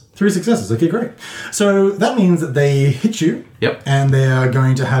 successes. 3 successes. Okay, great. So that means that they hit you. Yep. And they are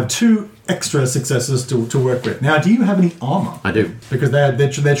going to have 2 extra successes to work with. Now, do you have any armor? I do. Because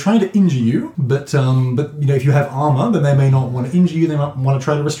they're trying to injure you, but you know, if you have armor, then they may not want to injure you. They might want to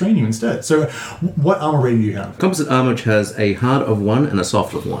try to restrain you instead. So, what armor rating do you have? Composite armor, which has a hard of 1 and a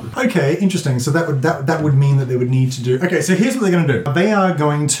soft of 1. Okay, interesting. So that would mean that they would need to do... Okay, so here's what they're going to do. They are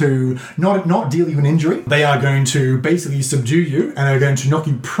going to not deal you an injury. They are going to basically subdue you, and they're going to knock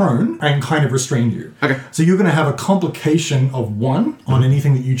you prone and kind of restrain you. Okay. So you're going to have a complication of 1 on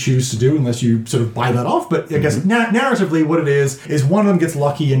anything that you choose to do, unless you sort of buy that off. But I guess narratively what it is one of them gets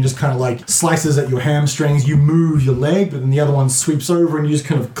lucky and just kind of like slices at your hamstrings. You move your leg, but then the other one sweeps over and you just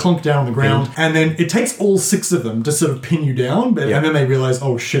kind of clunk down on the ground. And then it takes all 6 of them to sort of pin you down. But, and then they realize,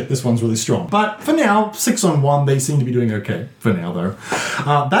 oh shit, this one's really strong. But for now, 6 on 1, they seem to be doing okay. For now, though.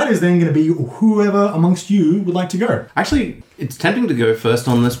 That is then going to be whoever amongst you would like to go. Actually, it's tempting to go first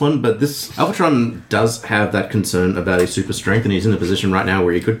on this one, but this Alphatron does have that concern about his super strength, and he's in a position right now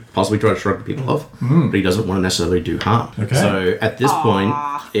where he could possibly try to shrug people off, but he doesn't want to necessarily do harm. Okay. So at this point,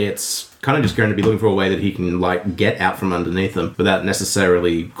 it's kind of just going to be looking for a way that he can like get out from underneath them without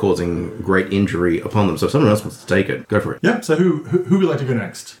necessarily causing great injury upon them. So if someone else wants to take it, go for it. Yeah, so who would like to go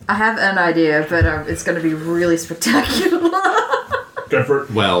next? I have an idea, but it's going to be really spectacular. Go for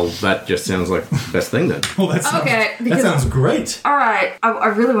it. Well, that just sounds like the best thing then. Well, that because- sounds great. All right, I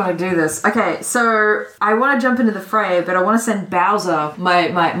really want to do this. Okay, so I want to jump into the fray, but I want to send Bowser,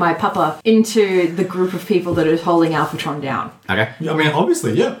 my papa, into the group of people that is holding Alphatron down. Okay. I mean,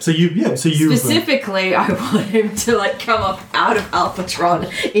 obviously, yeah. So you. Specifically, I want him to like come up out of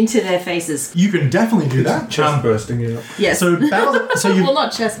Alphatron into their faces. You can definitely do that. Chest bursting out. Yes. So Bowser. So you. Well,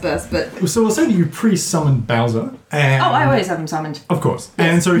 not chest burst, but So we'll say that you pre-summoned Bowser, and I always have him summoned. of course,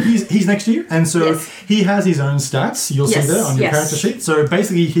 and so he's next to you, and so Yes. he has his own stats. You'll see there on your character sheet. So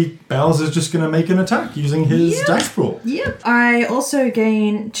basically, Bowser's just going to make an attack using his dice pool. Yep. I also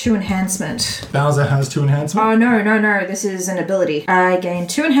gain 2 enhancement. Bowser has 2 enhancement. Oh, no. This is an ability. I gain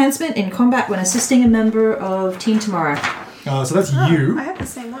 2 enhancement in combat when assisting a member of Team Tomorrow. So that's you. I have the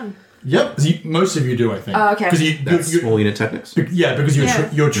same one. Yep. Most of you do, I think. Oh, okay. Because That's small unit techniques.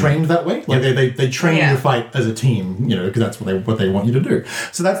 because you're trained that way. Like they train you to fight as a team. You know, because that's what they want you to do.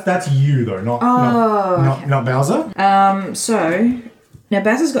 So that's you though, not Bowser. So now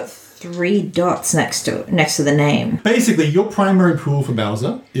Bowser's got 3 dots next to the name. Basically, your primary pool for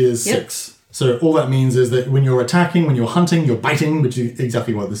Bowser is 6. So all that means is that when you're attacking, when you're hunting, you're biting, which is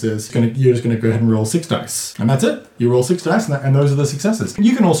exactly what this is, you're just going to go ahead and roll 6 dice. And that's it. You roll 6 dice, and those are the successes.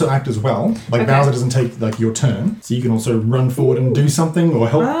 You can also act as well. Like, Bowser doesn't take, like, your turn. So you can also run forward and do something or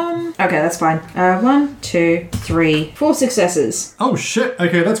help. Okay, that's fine. 1, 2, 3, 4 successes. Oh, shit.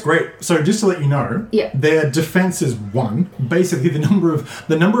 Okay, that's great. So just to let you know, their defense is 1. Basically, the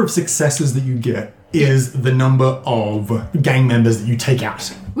number of successes that you get is the number of gang members that you take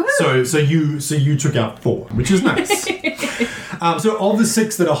out. Woo-hoo. So you took out 4, which is nice. So of the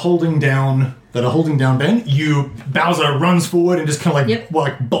 6 that are holding down Ben, Bowser runs forward and just kind of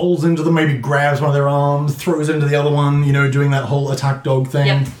like bowls into them, maybe grabs one of their arms, throws it into the other one, doing that whole attack dog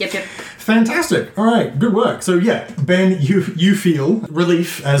thing. Yep. Fantastic. All right, good work. So yeah, Ben, you feel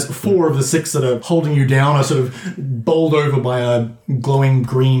relief as 4 of the 6 that are holding you down are sort of bowled over by a glowing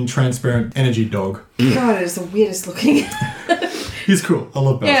green transparent energy dog. God, it is the weirdest looking. He's cool. I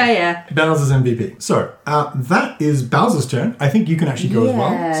love Bowser. Yeah. Bowser's MVP. So, that is Bowser's turn. I think you can actually go as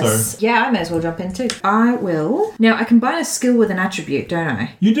well. So yeah, I may as well jump in too. I will. Now, I combine a skill with an attribute, don't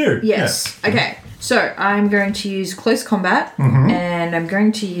I? You do. Yes. Okay. So, I'm going to use close combat, and I'm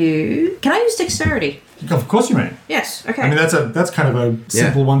going to use... Can I use dexterity? Of course you may. Yes, okay. I mean, that's kind of a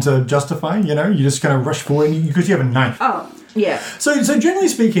simple one to justify, You just kind of rush forward because you have a knife. Oh, yeah. So generally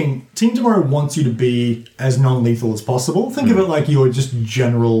speaking, Team Tomorrow wants you to be as non-lethal as possible. Think of it like you're just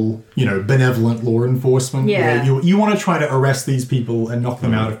general, benevolent law enforcement. Yeah. You want to try to arrest these people and knock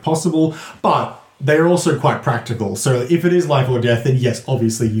them out if possible, but they're also quite practical. So if it is life or death, then yes,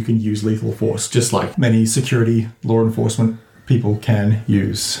 obviously you can use lethal force, just like many security law enforcement people can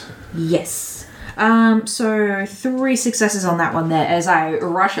use. Yes. So 3 successes on that one there as I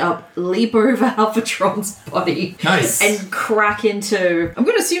rush up, leap over Alphatron's body. Nice. And crack into... I'm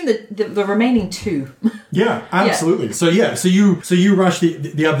going to assume the remaining 2. Yeah, absolutely. Yeah. So you rush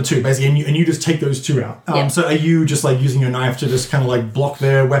the other 2 basically, and you just take those 2 out. So are you just like using your knife to just kind of like block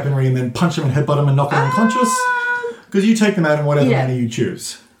their weaponry and then punch them and headbutt them and knock them unconscious? Because you take them out in whatever manner you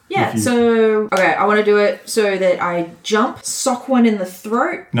choose. Yeah, so, okay, I want to do it so that I jump, sock one in the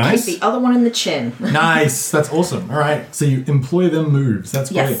throat, nice. Kick the other one in the chin. Nice, that's awesome. All right, so you employ them moves.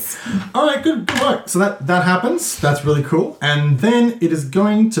 That's great. Yes. All right, good work. So that happens. That's really cool. And then it is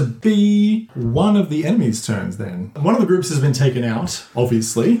going to be one of the enemy's turns then. One of the groups has been taken out,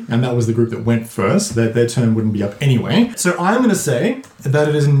 obviously, and that was the group that went first. Their turn wouldn't be up anyway. So I'm going to say that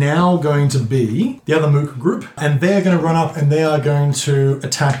it is now going to be the other Mook group, and they're going to run up and they are going to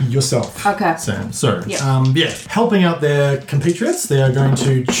attack yourself. Okay. Sam. So, helping out their compatriots, they are going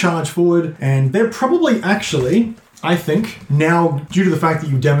to charge forward, and they're probably actually, I think, now due to the fact that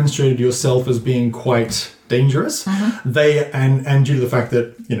you demonstrated yourself as being quite dangerous, they and due to the fact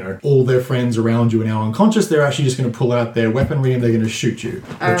that all their friends around you are now unconscious, they're actually just going to pull out their weaponry and they're going to shoot you.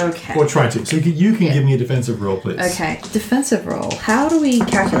 Or try to. So you can give me a defensive roll, please. Okay, defensive roll. How do we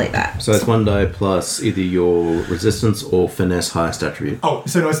calculate that? So it's 1 die plus either your resistance or finesse highest attribute. Oh,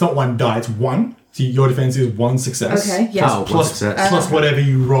 so no, it's not 1 die, it's 1. So your defense is 1 success. Okay, yes. Oh, one success. Plus whatever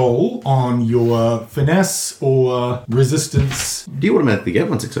you roll on your finesse or resistance. Do you automatically get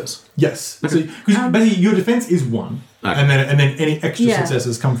 1 success? Yes. Okay. So because basically your defense is 1. Okay. And then any extra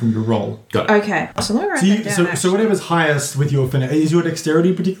successes come from your roll. Got it. Okay. So let me write that down. So whatever's highest with your finesse, is your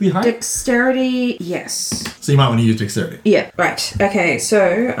dexterity particularly high? Dexterity, yes. So you might want to use dexterity. Yeah, right. Okay,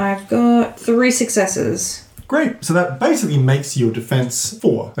 so I've got 3 successes. Great. So that basically makes your defense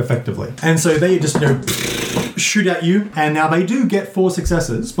 4, effectively. And so they just, shoot at you, and now they do get 4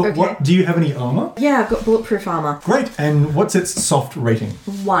 successes. But what? Do you have any armor? Yeah, I've got bulletproof armor. Great. And what's its soft rating?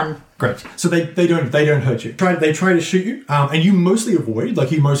 1. Great. So they don't hurt you. They try to shoot you, and you mostly avoid,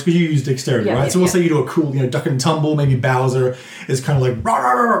 because you use dexterity, right? So we'll say you do a cool, duck and tumble. Maybe Bowser is kind of like, rah,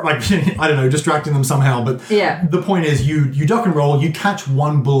 rah, rah, like I don't know, distracting them somehow. But the point is, you duck and roll. You catch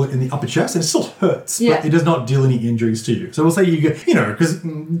 1 bullet in the upper chest, and it still hurts, but it does not deal any injuries to you. So we'll say you get, because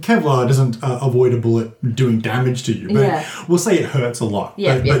Kevlar doesn't avoid a bullet doing damage to you, but we'll say it hurts a lot.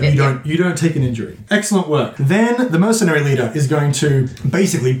 But you don't take an injury. Excellent work. Then the mercenary leader is going to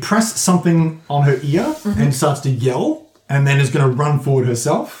basically press something on her ear and starts to yell, and then is going to run forward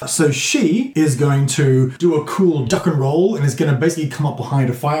herself. So she is going to do a cool duck and roll and is going to basically come up behind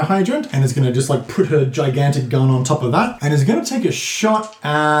a fire hydrant and is going to just put her gigantic gun on top of that and is going to take a shot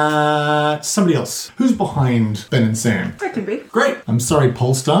at somebody else. Who's behind Ben and Sam? I can be. Great. I'm sorry,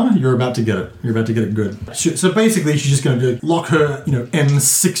 Polestar. You're about to get it. You're about to get it good. So basically she's just going to lock her,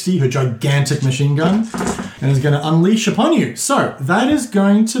 M60, her gigantic machine gun, and is going to unleash upon you. So that is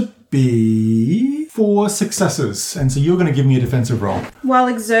going to be 4 successes, and so you're going to give me a defensive roll. While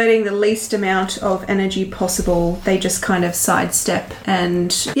exerting the least amount of energy possible, they just kind of sidestep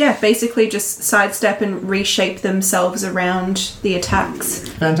and, basically just sidestep and reshape themselves around the attacks.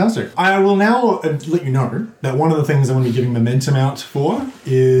 Fantastic. I will now let you know that one of the things I'm going to be giving momentum out for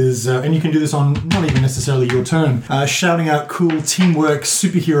is, and you can do this on not even necessarily your turn, shouting out cool teamwork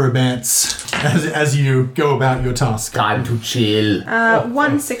superhero bants as you go about your task. Time to chill.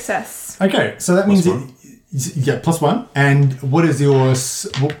 1 success. Okay, so that means +1. And what is your?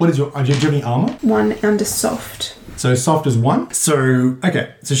 Do you have any armor? 1 under soft. So soft is 1. So,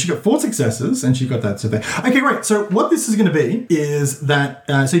 okay. So she got 4 successes and she got that. So there. Okay, great. So what this is going to be is that,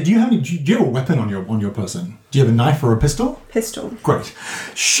 so do you have a weapon on your person? Do you have a knife or a pistol? Pistol. Great.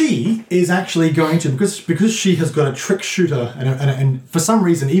 She is actually going to, because she has got a trick shooter and for some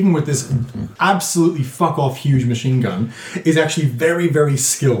reason, even with this absolutely fuck off huge machine gun, is actually very, very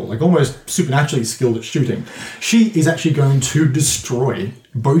skilled, like almost supernaturally skilled at shooting. She is actually going to destroy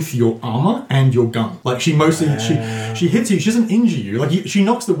both your armor and your gun. Like she mostly, she hits you, she doesn't injure you. Like she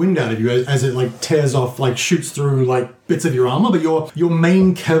knocks the wind out of you as it like tears off, like shoots through like bits of your armor, but your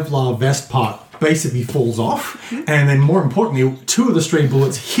main Kevlar vest part basically falls off, and then more importantly, 2 of the stray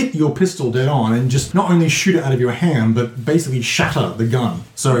bullets hit your pistol dead on and just not only shoot it out of your hand, but basically shatter the gun.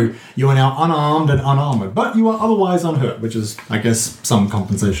 So you are now unarmed and unarmored, but you are otherwise unhurt, which is, I guess, some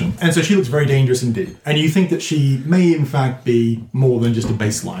compensation. And so she looks very dangerous indeed. And you think that she may in fact be more than just a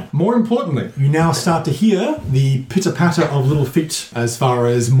baseline. More importantly, you now start to hear the pitter-patter of little feet as far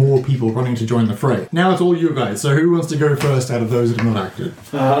as more people running to join the fray. Now it's all you guys, so who wants to go first out of those that have not acted?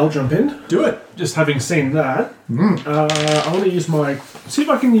 I'll jump in. Do it. Just having seen that, I want to see if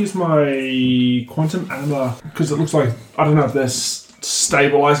I can use my quantum anima, because it looks like, I don't know if they're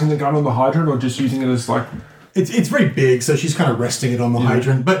stabilizing the gun on the hydrant or just using it as like... It's very big, so she's kind of resting it on the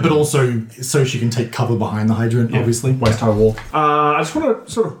hydrant, but also so she can take cover behind the hydrant, obviously. Waist high wall. I just want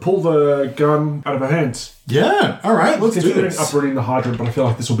to sort of pull the gun out of her hands. Yeah, all right, let's do this. Uprooting the hydrant, but I feel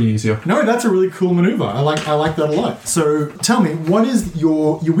like this will be easier. No, that's a really cool maneuver. I like that a lot. So tell me, what is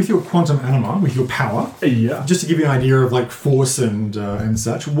you're with your quantum anima, with your power? Yeah. Just to give you an idea of like force and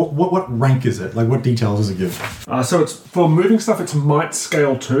such. What rank is it? Like what details does it give? So it's for moving stuff. It's might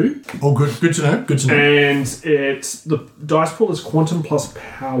scale 2. Oh, good to know. Good to know. And it's the dice pool is quantum plus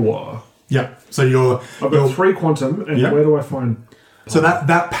power. Yeah. So I've got 3 quantum, and where do I find? So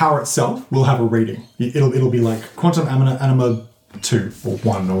that power itself will have a rating. It'll be like quantum anima 2 or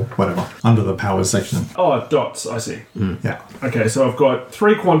 1 or whatever under the powers section. Oh, dots. I see. Yeah. Okay, so I've got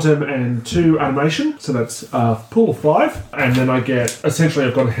 3 quantum and 2 animation. So that's a pool of 5, and then I get essentially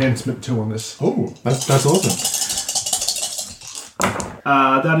I've got enhancement 2 on this. Oh, that's awesome.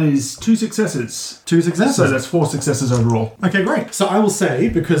 That is 2 successes. 2 successes. So that's 4 successes overall. Okay, great. So I will say,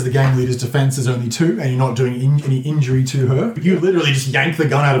 because the gang leader's defense is only 2 and you're not doing any injury to her, you literally just yank the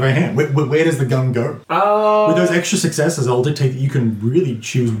gun out of her hand. Where does the gun go? With those extra successes, I'll dictate that you can really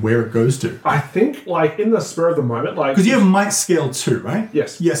choose where it goes to. I think, like, in the spur of the moment, like... Because you have might scale 2, right?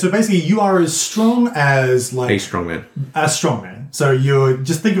 Yes. Yeah, so basically you are as strong as, like... A strongman. A strongman. So you're...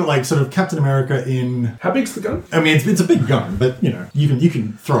 Just think of it like sort of Captain America in... How big's the gun? I mean, it's a big gun, but, you know, you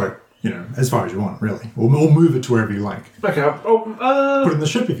can throw it, you know, as far as you want, really. Or move it to wherever you like. Okay, Put it in the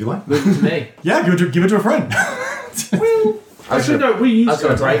ship if you like. Move it to me. Yeah, give it to a friend. Well... Actually, no, we used to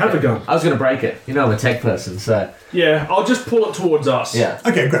have a gun. I was going to break it. You know, I'm a tech person, so... Yeah, I'll just pull it towards us. Yeah.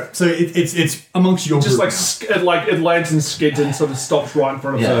 Okay, great. So it's amongst your just group. like it lands and skids and sort of stops right in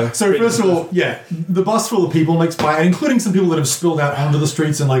front of the... So first of all, the bus full of people next by, including some people that have spilled out onto the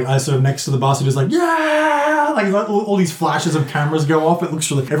streets and like sort of next to the bus are just like, yeah! Like all these flashes of cameras go off. It looks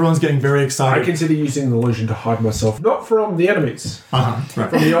really... Everyone's getting very excited. I consider using an illusion to hide myself. Not from the enemies. Right.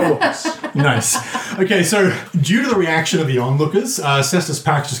 From the onlookers. Nice. Okay, so due to the reaction of the onlookers, Cestus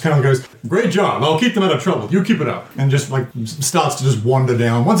Pax just kind of goes, great job, I'll keep them out of trouble, you keep it up. And just like starts to just wander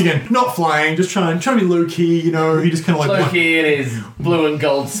down. Once again, not flying, just trying to be low-key, you know, he just kind of like... Low-key in his blue and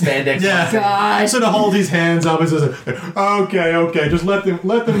gold spandex. Yeah. God. Sort of hold his hands up and says, okay, just let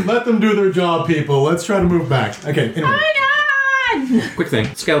them do their job, people. Let's try to move back. Okay, anyway. Quick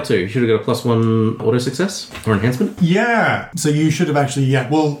thing. Scale 2. You should have got a +1 auto success or enhancement. Yeah. So you should have actually,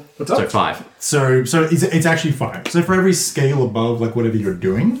 well... So 5. So it's actually 5. So for every scale above, like whatever you're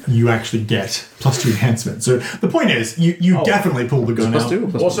doing, you actually get +2 enhancement. So the point is, you definitely pull the gun out. +2 or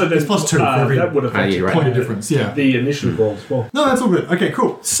 +1? Also, It's +2 for every that would affect point of difference, yeah. the initiative roll as well. No, that's all good. Okay,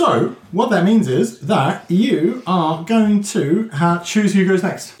 cool. So what that means is that you are going to choose who goes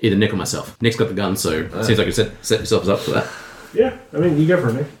next. Either Nick or myself. Nick's got the gun, so it seems like you set yourselves up for that. Yeah, I mean, you go for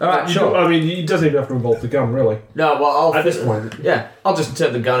it, Nick. All right, You sure. do- I mean, it doesn't even have to involve the gun, really. No, well, At this point. I'll just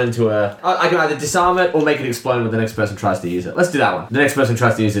turn the gun into I can either disarm it or make it explode when the next person tries to use it. Let's do that one. The next person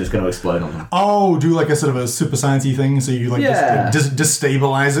tries to use it, it's going to explode on them. Oh, do like a sort of a super sciencey thing, so you like Yeah. just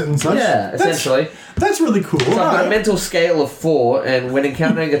destabilize it and such. Yeah, essentially. That's really cool. So I've got a Alright. mental scale of 4, and when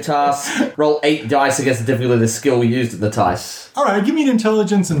encountering a task, roll 8 dice against the difficulty of the skill used at the dice. All right, give me an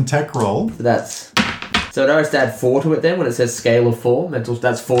intelligence and tech roll. So do I just add 4 to it then when it says scale of 4?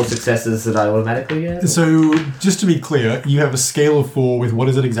 That's 4 successes that I automatically get? So, just to be clear, you have a scale of 4 with what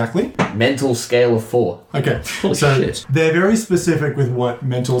is it exactly? Mental scale of 4. Okay, Holy so shit. they're very specific with what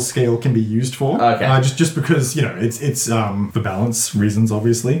mental scale can be used for. Okay. Just because it's for balance reasons,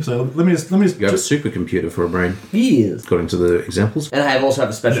 obviously. So let me just You have a supercomputer for a brain, Yes. according to the examples. And I also have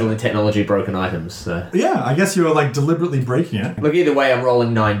a special in technology broken items. So. yeah. I guess you're like deliberately breaking it. Look, either way, I'm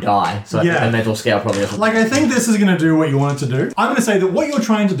rolling 9 die, so I think Yeah. the mental scale probably doesn't. Like I think this is going to do what you want it to do. I'm going to say that what you're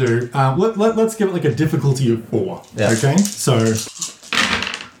trying to do. Let's give it like a difficulty of 4. Yeah. Okay. So.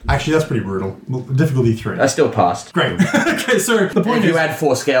 Actually, that's pretty brutal. Difficulty 3. I still passed. Great. Okay, so the And point if is. you add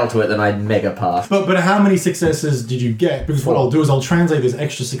 4 scale to it, then I'd mega pass. But how many successes did you get? Because what 4. I'll do is I'll translate those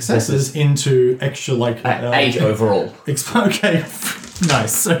extra successes into extra 8 overall. Okay,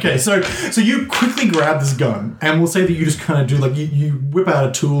 nice. Okay, so you quickly grab this gun, and we'll say that you just kind of do like you whip out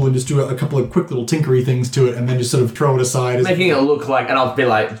a tool and just do a couple of quick little tinkery things to it, and then just sort of throw it aside. As Making it look like, and I'll be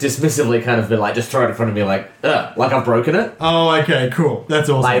like, dismissively kind of be like, just throw it in front of me like, ugh, like I've broken it. Oh, okay, cool. That's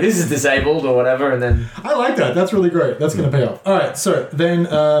awesome. Like, this is disabled or whatever, and then... I like that. That's really great. That's going to pay off. All right, so then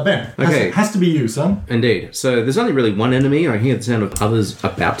Ben, Okay. has to be you, son. Indeed. So there's only really one enemy. I hear the sound of others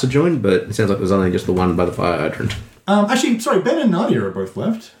about to join, but it sounds like there's only just the one by the fire hydrant. Actually, sorry, Ben and Nadia are both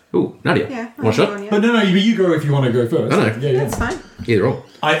left. Ooh, Nadia. Yeah. One shot? on, yeah. But no, you go if you want to go first. No. Yeah. That's fine. Either or.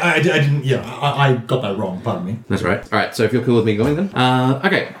 I didn't. Yeah, I got that wrong. Pardon me. That's right. All right, so if you're cool with me going then.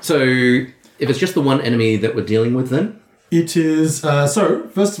 Okay, so if it's just the one enemy that we're dealing with then, It is, so,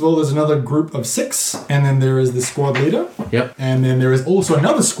 first of all, there's another group of 6, and then there is the squad leader, yep. and then there is also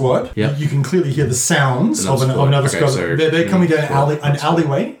another squad. Yep. You can clearly hear the sounds of Another another squad. squad. Okay, so- They're coming down an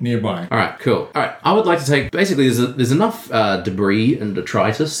alleyway nearby. All right, cool. All right, I would like to take. Basically, there's enough debris and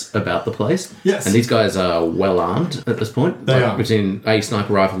detritus about the place. Yes. And these guys are well armed at this point. They are. Between a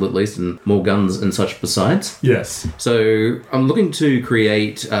sniper rifle at least and more guns and such besides. Yes. So I'm looking to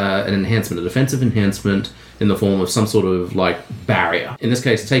create an enhancement, a defensive enhancement in the form of some sort of like barrier. In this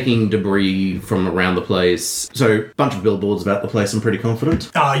case, taking debris from around the place. So a bunch of billboards about the place. I'm pretty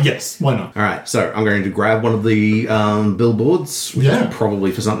confident. Yes, why not? All right, so I'm going to grab one of the billboards, which Yeah. is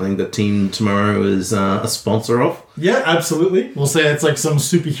probably for something that Team Tomorrow is a sponsor of. Yeah, absolutely. We'll say it's like some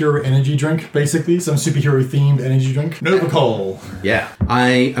superhero energy drink, basically. Some superhero themed energy drink. Novacol. Yeah.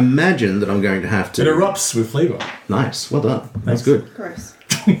 I imagine that I'm going to have to... It erupts with flavor. Nice, well done. That's good. Gross.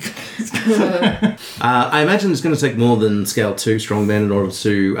 I imagine it's going to take more than Scale 2 Strongman in order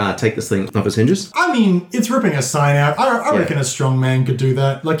to take this thing off its hinges. I mean, it's ripping a sign out. I Yeah. reckon a strong man could do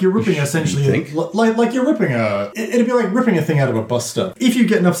that. Like you're ripping essentially, think? like you're ripping it'd be like ripping a thing out of a bus stop. If you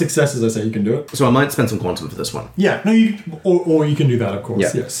get enough successes, I say you can do it. So I might spend some quantum for this one. Yeah, no, or you can do that, of course.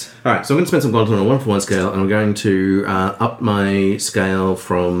 Yeah. Yes. All right, so I'm going to spend some quantum on a 1-for-1 scale, and I'm going to up my scale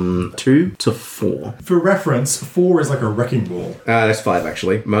from 2 to 4. For reference, 4 is like a wrecking ball. That's 5,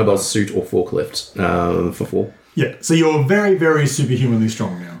 actually. Mobile suit or forklift for 4. Yeah, so you're very, very superhumanly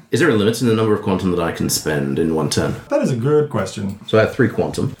strong now. Is there a limit to the number of quantum that I can spend in one turn? That is a good question. So I have 3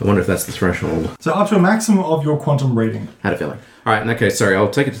 quantum. I wonder if that's the threshold. So up to a maximum of your quantum rating. Had a feeling. All right, in that case, sorry, I'll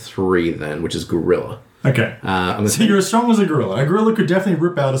take it to 3 then, which is Gorilla. Okay. I'm going So you're as strong as a gorilla. A gorilla could definitely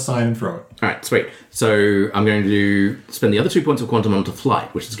rip out a sign and throw it. All right, sweet. So I'm going to spend the other 2 points of quantum onto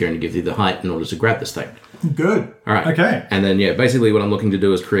flight, which is going to give you the height in order to grab this thing. Good. All right. Okay. And then, yeah, basically what I'm looking to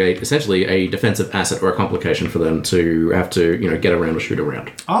do is create essentially a defensive asset or a complication for them to have to, get around or shoot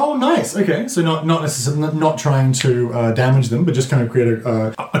around. Oh, nice. Okay, so not necessarily not trying to damage them, but just kind of create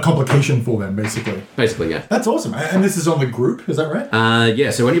a complication for them, basically. Basically, yeah. That's awesome. And this is on the group, is that right? Yeah,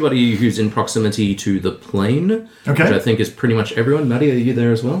 so anybody who's in proximity to the plane, Okay. which I think is pretty much everyone. Nadia, are you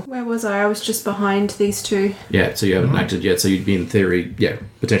there as well? Where was I? I was just behind these two. Yeah, so you haven't acted yet, so you'd be in theory,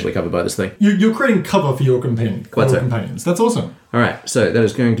 potentially covered by this thing. You're creating cover for your Quite so. companions. That's awesome. All right, so that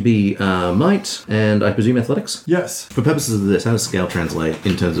is going to be might and I presume athletics. Yes. For purposes of this, how does scale translate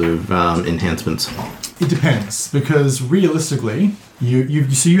in terms of enhancements? It depends, because realistically,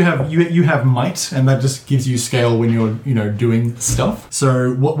 you have might, and that just gives you scale when you're doing stuff.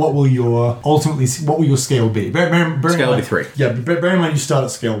 So what will your scale be? Scale will be 3. Yeah, but bear in mind you start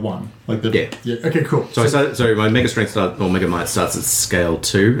at scale 1. Yeah. Okay, cool. So my mega strength mega might starts at scale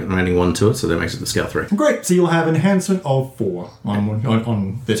 2, and I'm adding 1 to it, so that makes it the scale 3. Great. So you'll have enhancement of 4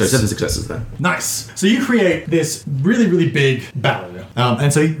 on this. So 7 successes then. Nice. So you create this really, really big barrier,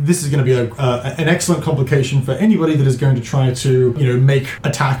 and so this is going to be an excellent complication for anybody that is going to try to make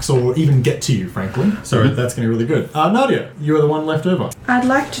attacks or even get to you. Frankly, so that's going to be really good. Nadia, you are the one left over. I'd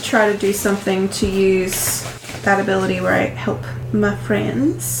like to try to do something to use that ability where I help my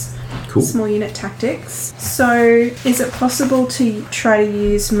friends. Cool. Small unit tactics. So, is it possible to try to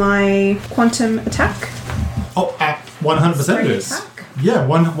use my quantum attack? Oh, 100% it is. Attack? Yeah,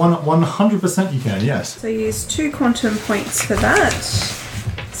 100% you can. Yes. So, use 2 quantum points for that.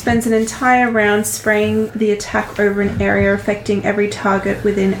 Spends an entire round spraying the attack over an area affecting every target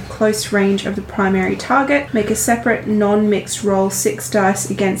within close range of the primary target. Make a separate non-mixed roll 6 dice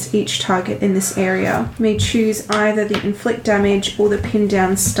against each target in this area. You may choose either the inflict damage or the pin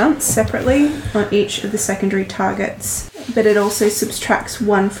down stunts separately on each of the secondary targets. But it also subtracts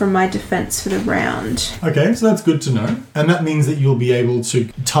 1 from my defense for the round. Okay, so that's good to know. And that means that you'll be able to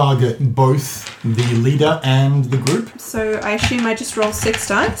target both the leader and the group. So I assume I just roll 6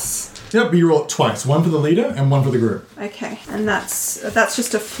 dice? Yep, but you roll it twice. 1 for the leader and 1 for the group. Okay, and that's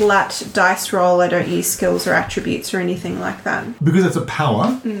just a flat dice roll. I don't use skills or attributes or anything like that. Because it's a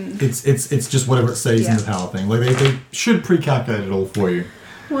power, it's just whatever it says in the power thing. Like they should pre-calculate it all for you.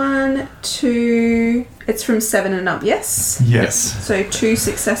 1, 2... It's from 7 and up, yes? Yes. So 2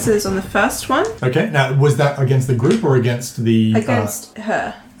 successes on the first one. Okay, now was that against the group or against the... Against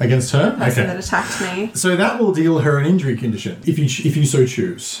her. Against her? The person that attacked me. So that will deal her an injury condition, if you so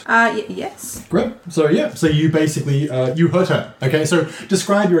choose. Yes. Great. So you basically, you hurt her. Okay, so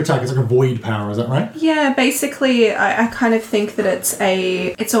describe your attack. It's like a void power, is that right? Yeah, basically, I kind of think that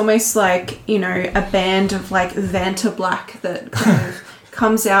it's almost like, a band of like Vanta Black that kind of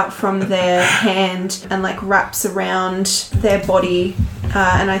comes out from their hand and like wraps around their body,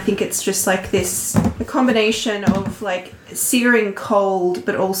 and I think it's just like a combination of like searing cold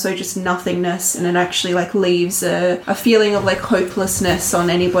but also just nothingness, and it actually like leaves a feeling of like hopelessness on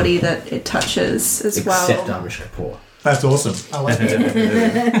anybody that it touches as well. Except Amish Kapoor. That's awesome. I like it.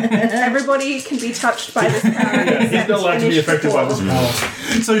 Everybody can be touched by this power. He's not allowed to be affected by this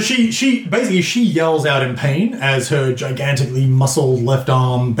power. So she yells out in pain as her gigantically muscled left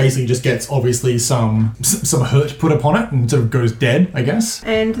arm basically just gets obviously some hurt put upon it and sort of goes dead, I guess.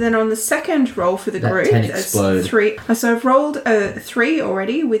 And then on the second roll for the group, 10 it's explode. 3. So I've rolled a 3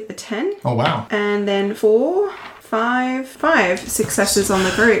 already with the 10. Oh wow. And then 4, 5 successes on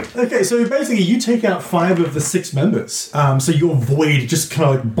the group. Okay, so basically you take out 5 of the 6 members. So your void just kind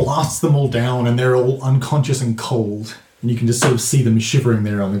of like blasts them all down and they're all unconscious and cold. And you can just sort of see them shivering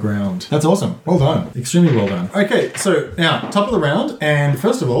there on the ground. That's awesome. Well done. Extremely well done. Okay, so now, top of the round. And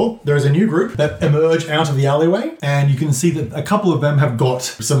first of all, there is a new group that emerge out of the alleyway. And you can see that a couple of them have got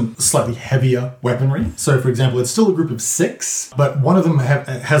some slightly heavier weaponry. So, for example, it's still a group of 6. But one of them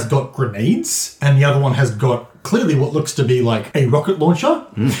has got grenades. And the other one has got clearly what looks to be like a rocket launcher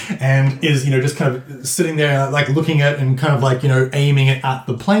and is, just kind of sitting there like looking at and kind of like, aiming it at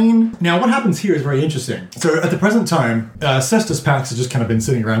the plane. Now, what happens here is very interesting. So at the present time, Cestus Pax has just kind of been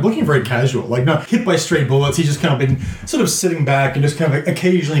sitting around looking very casual, like not hit by stray bullets. He's just kind of been sort of sitting back and just kind of like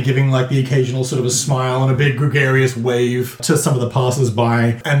occasionally giving like the occasional sort of a smile and a big gregarious wave to some of the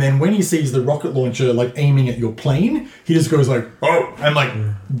passers-by. And then when he sees the rocket launcher like aiming at your plane, he just goes like, oh, and like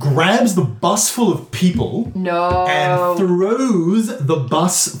grabs the bus full of people. And throws the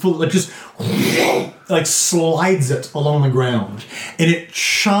bus full, like just like slides it along the ground, and it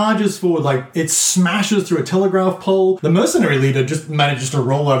charges forward, like it smashes through a telegraph pole. The mercenary leader just manages to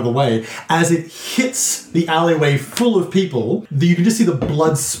roll out of the way. As it hits the alleyway full of people, you can just see the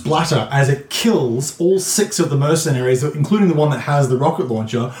blood splatter as it kills all 6 of the mercenaries, including the one that has the rocket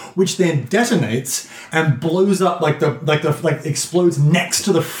launcher, which then detonates and blows up like explodes next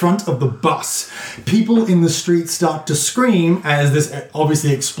to the front of the bus. People in the street start to scream as this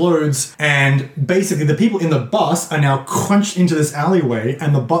obviously explodes, and basically the people in the bus are now crunched into this alleyway,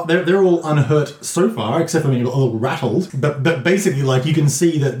 and they're all unhurt so far, except for being a little rattled. But basically, like, you can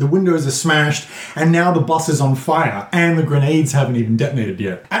see that the windows are smashed, and now the bus is on fire, and the grenades haven't even detonated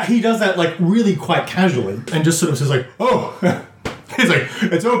yet. He does that like really quite casually, and just sort of says like, oh. He's like,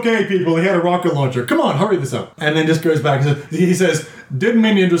 it's okay, people. He had a rocket launcher. Come on, hurry this up. And then just goes back and he says, didn't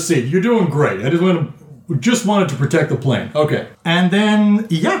mean to intercede. You're doing great. I just want to just wanted to protect the plane. Okay. And then,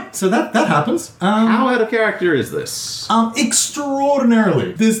 yeah, so that happens. How out of character is this?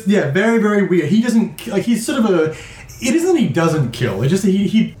 Extraordinarily. This, very, very weird. He doesn't, like, he's sort of a... It isn't that he doesn't kill, it's just that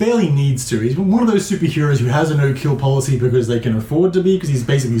he barely needs to. He's one of those superheroes who has a no-kill policy because they can afford to be, because he's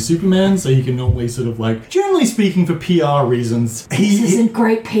basically Superman, so he can normally sort of like, generally speaking for PR reasons. This isn't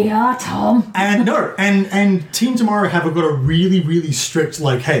great PR, Tom. And Team Tomorrow have got a really, really strict,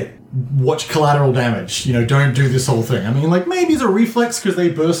 like, hey, watch collateral damage. You know, don't do this whole thing. I mean, like, maybe it's a reflex because they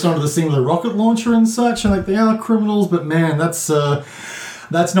burst onto the scene with a rocket launcher and such, and like, they are criminals, but man, that's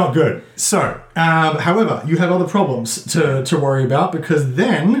not good. So, however, you have other problems to worry about because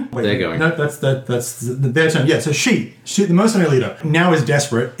then... Wait, they're going. No, that's their turn. Yeah, so she, the mercenary leader, now is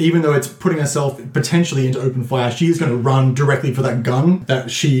desperate, even though it's putting herself potentially into open fire. She is going to run directly for that gun that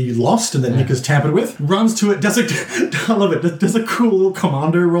she lost and that Nick has tampered with. Runs to it, I love it, does a cool little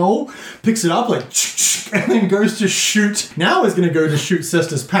commando roll, picks it up like... and then goes to shoot... Now is going to go to shoot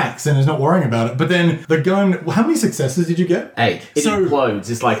Cestus Pax and is not worrying about it. But then the gun... How many successes did you get? 8. It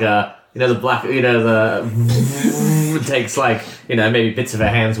implodes. It's like a... the black... it takes like... maybe bits of her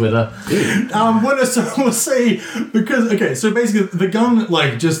hands with her. We'll say... Because... Okay, so basically the gun,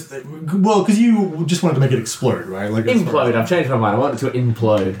 like, just... Well, because you just wanted to make it explode, right? Like Implode. I've changed my mind. I want it to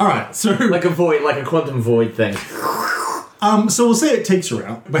implode. Alright, so... Like a void, like a quantum void thing. So we'll say it takes her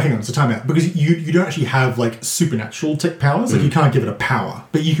out. But hang on, so time out. Because you don't actually have, like, supernatural tech powers. Like, you can't give it a power.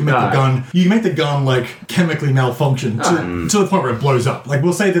 But you can make the gun... You can make the gun, like, chemically malfunction to the point where it blows up. Like,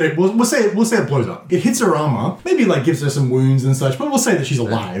 we'll say that it... We'll say it blows up. It hits her armor. Maybe, like, gives her some wounds and such. But we'll say that she's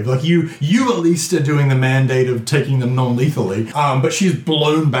alive. Like, you at least are doing the mandate of taking them non-lethally. But she's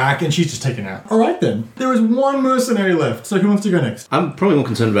blown back and she's just taken out. Alright, then. There is one mercenary left. So who wants to go next? I'm probably more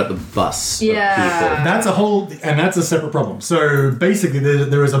concerned about the bus of people. That's a whole... And that's a separate problem. So basically,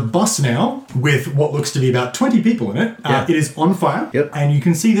 there is a bus now with what looks to be about 20 people in it. It is on fire, and you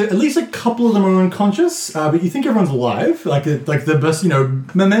can see that at least a couple of them are unconscious. But you think everyone's alive, like the bus.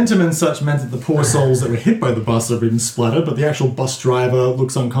 Momentum and such meant that the poor souls that were hit by the bus have been splattered, but the actual bus driver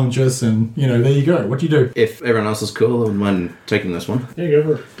looks unconscious. And there you go. What do you do? If everyone else is cool, I wouldn't mind taking this one. Yeah,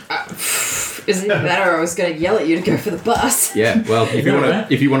 go for it. Isn't it better? I was going to yell at you to go for the bus. Yeah, well,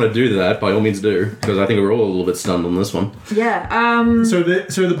 if you want to do that, by all means do, because I think we're all a little bit stunned on this one. Yeah. So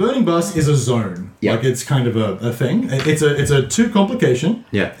the burning bus is a zone. Yeah. Like, it's kind of a thing. It's a 2 complication.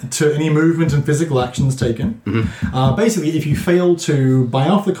 Yeah. To any movement and physical actions taken. Mm-hmm. Basically, if you fail to buy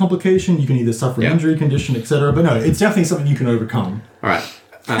off the complication, you can either suffer an injury condition, etc. But no, it's definitely something you can overcome. All right.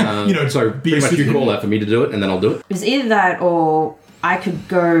 So pretty much you call out for me to do it, and then I'll do it. It's either that or I could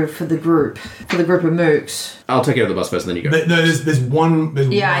go for the group of mooks. I'll take care of the bus first, and then you go. No, there's one.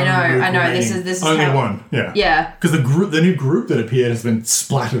 Yeah, one I know. remaining. This is only how... one. Yeah. Yeah. Because the new group that appeared has been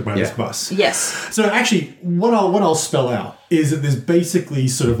splattered by this bus. Yes. So actually, what I'll spell out is that there's basically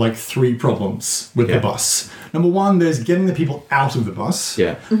sort of like 3 problems with the bus. Number 1, there's getting the people out of the bus.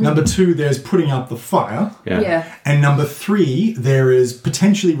 Yeah. Mm-hmm. Number 2, there's putting out the fire. Yeah. And number 3, there is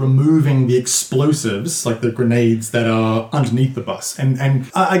potentially removing the explosives, like the grenades that are underneath the bus. And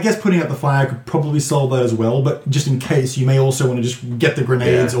I guess putting out the fire could probably solve that as well, but just in case, you may also want to just get the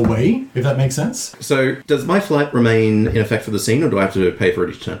grenades away, if that makes sense. So, does my flight remain in effect for the scene, or do I have to pay for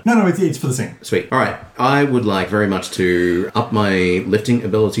it each turn? No, it's for the scene. Sweet. All right. I would like very much to up my lifting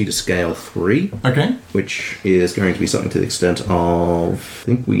ability to scale 3. Okay. Which is going to be something to the extent of, I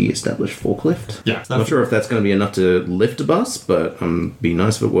think we established forklift. Yeah. I'm not sure if that's going to be enough to lift a bus, but be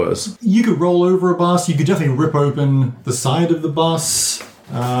nice if it was. You could roll over a bus. You could definitely rip open the side of the bus.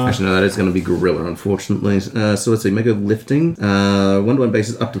 Actually, no, that is going to be gorilla, unfortunately. So let's see, mega lifting. 1-to-1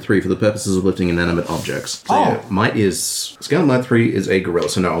 basis up to 3 for the purposes of lifting inanimate objects. So scale might 3 is a gorilla,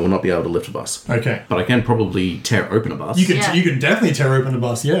 so no, I will not be able to lift a bus. Okay. But I can probably tear open a bus. You can definitely tear open a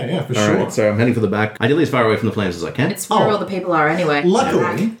bus. Yeah, for sure. Right, so I'm heading for the back, ideally as far away from the flames as I can. It's where all the people are anyway.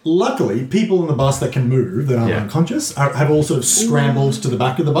 Luckily, people in the bus that can move, that aren't unconscious, have all sort of scrambled to the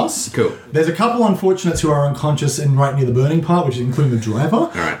back of the bus. Cool. There's a couple unfortunates who are unconscious and right near the burning part, which is including the driver. All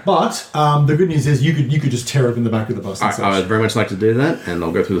right. But the good news is you could just tear open the back of the bus. I would very much like to do that, and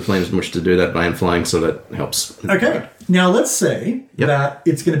I'll go through the flames in which to do that, but I am flying, so that helps. Okay. Now let's say that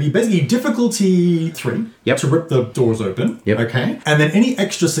it's going to be basically difficulty 3 to rip the doors open. Yep. Okay. And then any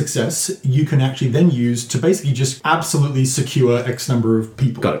extra success you can actually then use to basically just absolutely secure X number of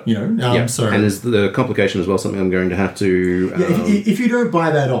people. Got it. So and is the complication as well something I'm going to have to... if you don't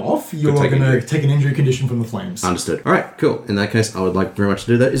buy that off, you're going to take an injury condition from the flames. Understood. All right, cool. In that case, I would like very much to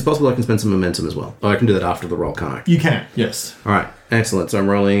do that. Is it possible I can spend some momentum as well? Oh, I can do that after the roll, can't I? You can, yes. All right. Excellent. So I'm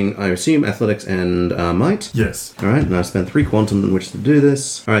rolling, I assume, athletics and might. Yes. All right, and I spent 3 quantum in which to do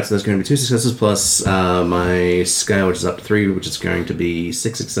this. All right, so there's going to be 2 successes plus my scale, which is up to 3, which is going to be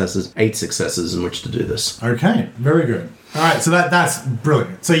 6 successes, 8 successes in which to do this. Okay, very good. All right, so that's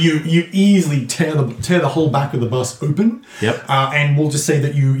brilliant. So you easily tear the whole back of the bus open. Yep. And we'll just say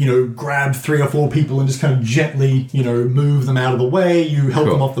that you grab 3 or 4 people and just kind of gently move them out of the way. You help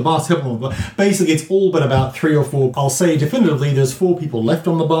them off the bus. Basically, it's all but about 3 or 4. I'll say definitively, there's 4 people left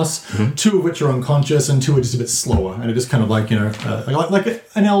on the bus. 2 of which are unconscious, and 2 are just a bit slower, and it just kind of like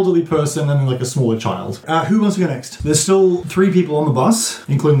an elderly person and like a smaller child. Who wants to go next? There's still 3 people on the bus,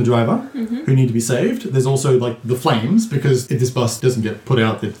 including the driver, who need to be saved. There's also like the flames. Because if this bus doesn't get put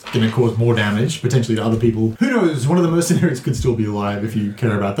out, it's going to cause more damage, potentially to other people. Who knows? One of the mercenaries could still be alive if you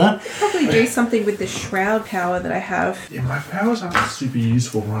care about that. Probably do something with the shroud power that I have. Yeah, my powers aren't super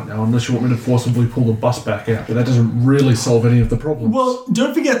useful right now, unless you want me to forcibly pull the bus back out. But that doesn't really solve any of the problems. Well,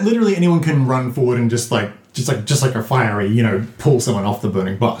 don't forget, literally anyone can run forward and just like a fiery, pull someone off the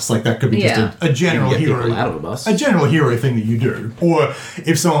burning bus. Like that could be just a general get hero people out of a bus. A general hero thing that you do. Or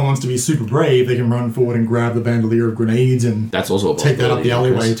if someone wants to be super brave, they can run forward and grab the bandolier of grenades and That's also a take that up the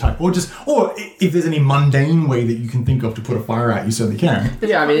possibility, alleyway type. Or if there's any mundane way that you can think of to put a fire out, you certainly can.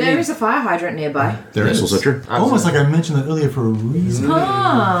 Yeah, I mean, There is a fire hydrant nearby. There That's is. also true. Almost like I mentioned that earlier for a reason.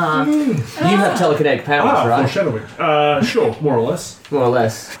 Ah. you have telekinetic powers, right? Foreshadowing. Sure, more or less. More or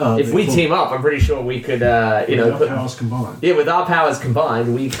less. If we team up, I'm pretty sure we could, Our powers combined. Yeah, with our powers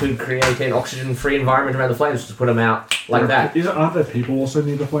combined, we could create an oxygen-free environment around the flames to put them out like that. Aren't there people also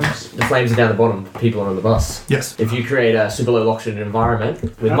near the flames? The flames are down the bottom, people are on the bus. Yes. If you create a super low oxygen environment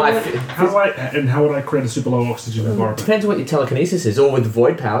with How would I create a super low oxygen environment? depends what your telekinesis is, or with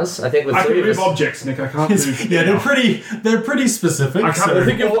void powers. I think with I can 3 of move us, objects, Nick. I can't move. Yeah, air. they're pretty specific. I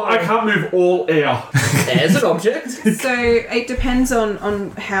can't move all air. there's an object. So it depends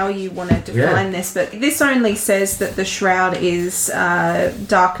on how you want to define this, but this only says that the shroud is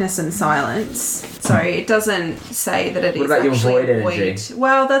darkness and silence. So it doesn't say that it What is about your actually void a energy?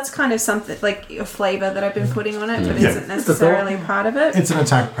 Well, that's kind of something like a flavour that I've been putting on it, but Yeah. isn't necessarily part of it. It's an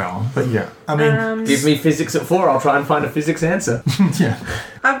attack power, but yeah. I mean, Give me physics at 4, I'll try and find a physics answer. yeah.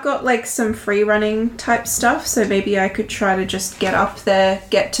 I've got like some free running type stuff, so maybe I could try to just get up there,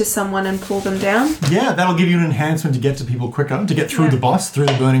 get to someone and pull them down. Yeah, that'll give you an enhancement to get to people quicker, to get through the bus, through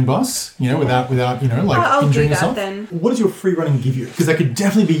the burning bus, without I'll injuring do that yourself. then. What does your free running give you? Because that could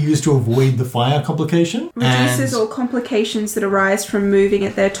definitely be used to avoid the fire complication. Reduces all complications that arise from moving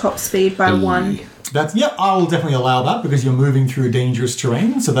at their top speed by 1. I will definitely allow that because you're moving through dangerous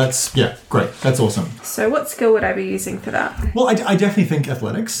terrain. So that's, great. That's awesome. So what skill would I be using for that? Well, I definitely think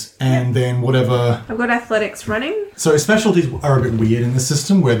athletics and then whatever. I've got athletics running. So specialties are a bit weird in the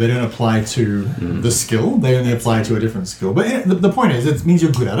system where they don't apply to the skill. They only apply to a different skill. But the point is, it means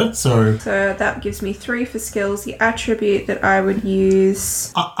you're good at it. So that gives me 3 for skills. The attribute that I would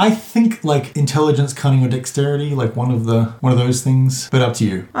use... I think like intelligence, cunning, or dexterity, like one of those things. But up to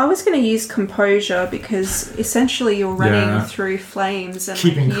you. I was going to use composure because essentially you're running through flames and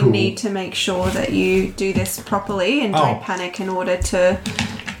Keeping you cool. need to make sure that you do this properly and don't panic in order to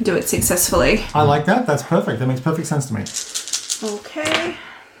do it successfully. I like that. That's perfect. That makes perfect sense to me. Okay.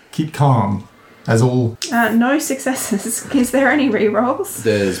 Keep calm. As all... No successes. Is there any rerolls?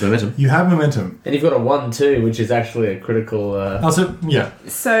 There's momentum. You have momentum. And you've got a 1 too, which is actually a critical... Also, yeah.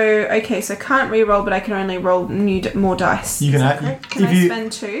 So I can't reroll, but I can only roll more dice. You can Is that add- correct? Can if I you-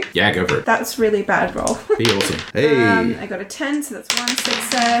 spend 2? Yeah, go for it. That's really bad roll. Be awesome. Hey. I got a 10, so that's 1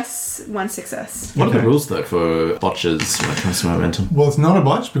 success, 1 success. What are the Okay. rules though for botches when it comes to momentum? Well, it's not a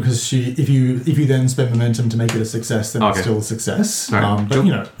botch because if you then spend momentum to make it a success, then it's Okay. still a success. All right.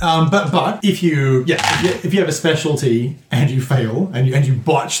 But if you have a specialty and you fail and you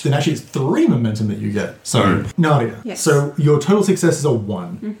botch, then actually it's 3 momentum that you get. So Nadia, Yes. so your total successes are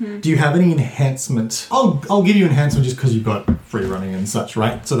 1. Do you have any enhancement? I'll give you enhancement just because you've got free running and such,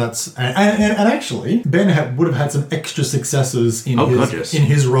 right? So that's and actually Ben would have had some extra successes in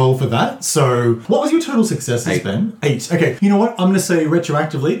his role for that. So what was your total successes, 8. Ben? 8. Okay. You know what? I'm going to say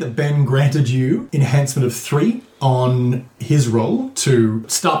retroactively that Ben granted you enhancement of 3 on his role to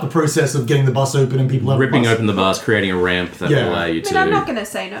start the process of getting the bus open and people out of the Ripping bus. open the bus, creating a ramp that will allow you I to... mean, I'm not going to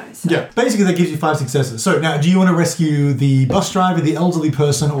say no. So. Yeah, basically that gives you 5 successes. So now, do you want to rescue the bus driver, the elderly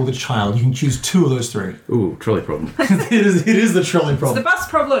person, or the child? You can choose 2 of those 3. Ooh, trolley problem. it is the trolley The problem. bus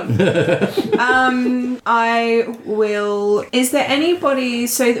problem. I will... Is there anybody...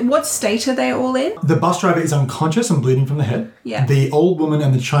 So what state are they all in? The bus driver is unconscious and bleeding from the head. Yeah. The old woman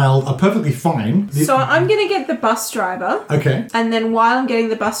and the child are perfectly fine. So I'm going to get the bus driver Okay. And then while I'm getting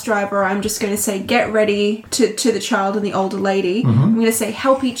the bus driver, I'm just going to say, get ready to the child and the older lady. I'm going to say,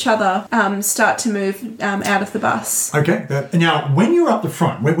 help each other start to move out of the bus. Okay. Now, when you're up the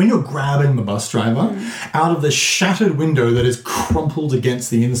front, when you're grabbing the bus driver, out of the shattered window that is crumpled against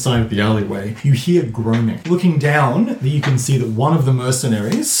the inside of the alleyway, you hear groaning. Looking down, you can see that one of the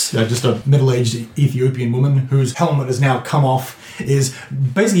mercenaries, just a middle-aged Ethiopian woman whose helmet has now come off, is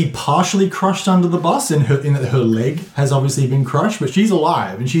basically partially crushed under the bus, and her leg has obviously been crushed, but she's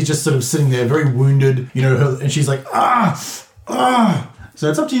alive, and she's just sort of sitting there very wounded, and she's like, ah. So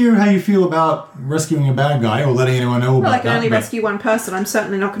it's up to you how you feel about rescuing a bad guy or letting anyone know about that. Well, I can only rescue one person. I'm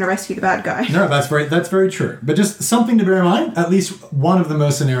certainly not going to rescue the bad guy. No, that's very true. But just something to bear in mind, at least one of the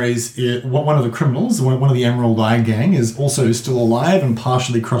mercenaries, one of the criminals, one of the Emerald Eye gang is also still alive and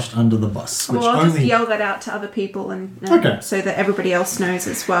partially crushed under the bus. Well, I'll just yell that out to other people and so that everybody else knows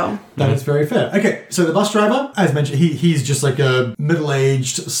as well. That is very fair. Okay, so the bus driver, as mentioned, he's just like a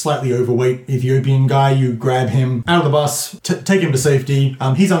middle-aged, slightly overweight Ethiopian guy. You grab him out of the bus, take him to safety.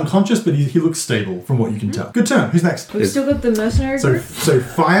 He's unconscious, but he looks stable from what you can tell. Good turn. Who's next? We've still got the mercenary group? So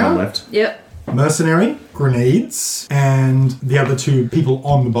fire, left. Yep. mercenary, grenades, and the other two people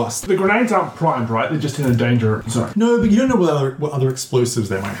on the bus. The grenades aren't primed, right? They're just in a danger zone. No, but you don't know what other explosives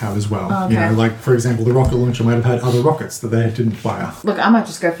they might have as well. Oh, okay. Like, for example, the rocket launcher might have had other rockets that they didn't fire. Look, I might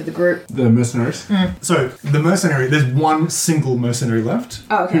just go for the group. The mercenaries. So the mercenary, there's one single mercenary left.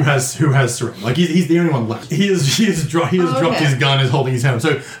 Oh, okay. Who has surrendered. Like he's the only one left. He has dropped his gun, is holding his hand up.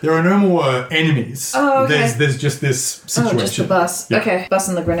 So there are no more enemies. Oh, okay. There's just this situation. Oh, just the bus. Yeah. Okay, bus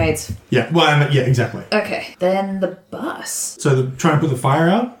and the grenades. Yeah. Well, yeah, exactly. Okay, then the bus. So trying to put the fire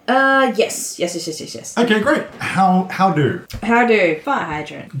out. Yes. Okay, great. How do? How do? Fire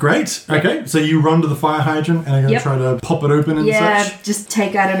hydrant. Great. Okay, so you run to the fire hydrant and are going to try to pop it open and such? Just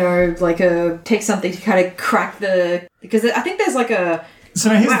take, I don't know, take something to kind of crack because I think there's like a... So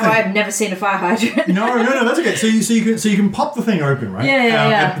now here's the thing. I've never seen a fire hydrant. No, that's okay. So you can pop the thing open, right?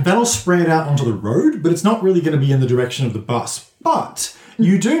 Yeah. And that'll spray it out onto the road, but it's not really going to be in the direction of the bus. But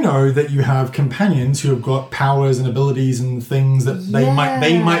you do know that you have companions who have got powers and abilities and things that they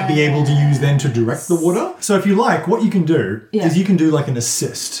might be able to use then to direct the water. So if you like, what you can do is you can do like an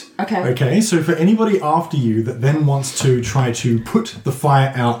assist. Okay. So for anybody after you that then wants to try to put the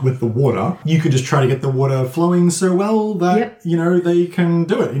fire out with the water, you could just try to get the water flowing so well that they can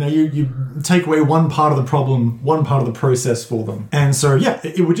do it. You take away one part of the problem, one part of the process for them. And so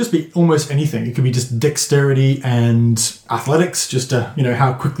it would just be almost anything. It could be just dexterity and athletics, just to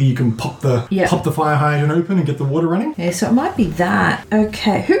how quickly you can pop the fire hydrant open and get the water running. Yeah, so it might be that.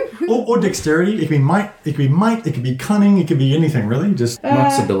 Okay. Or dexterity. It could be might. It could be cunning. It could be anything really. Just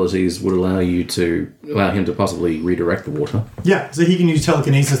Mark's abilities would allow him to possibly redirect the water. Yeah, so he can use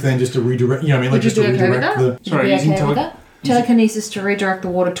telekinesis then just to redirect. Just to redirect Sorry, Would you be using okay with that? Telekinesis to redirect the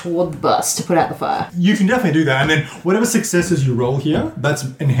water toward the bus to put out the fire. You can definitely do that, and then whatever successes you roll here, that's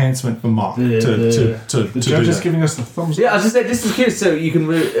enhancement for Mark to The judge is that. giving us the thumbs up. Yeah, I was just saying, this is curious. So you can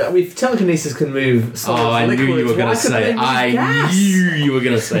move. If telekinesis can move. I knew you were going to say. I knew you were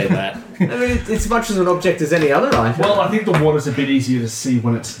going to say that. I mean, it's much as an object as any other item. Well, I think the water's a bit easier to see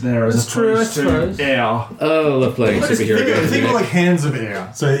when it's there as opposed to air. Oh, they're playing superhero games. Think of like hands of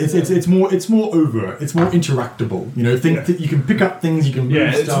air. So it's more overt. It's more interactable. You can pick up things. You can move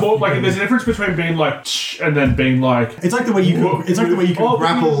Yeah, stuff. it's more like there's a difference between being like and then being like. It's like the way you can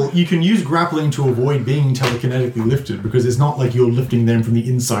grapple. You can use grappling to avoid being telekinetically lifted because it's not like you're lifting them from the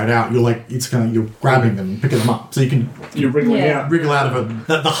inside out. You're like you're grabbing them, and picking them up, so You're wriggling out. wriggle out of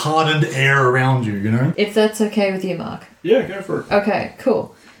the hardened air around you. If that's okay with you, Mark. Yeah, go for it. Okay,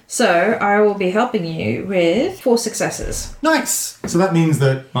 cool. So I will be helping you with 4 successes. Nice. So that means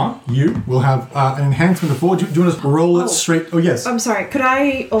that Mark, you will have an enhancement of 4. Do you want to roll it straight? Oh yes. I'm sorry. Could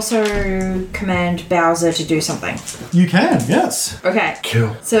I also command Bowser to do something? You can. Yes. Okay.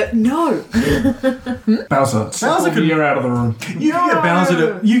 Kill. So no. Bowser could get out of the room. You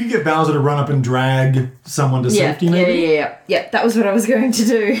can get Bowser to run up and drag someone to safety. Maybe. Yeah. That was what I was going to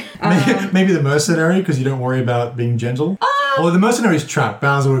do. Maybe the mercenary, because you don't worry about being gentle. Or the mercenary's trapped.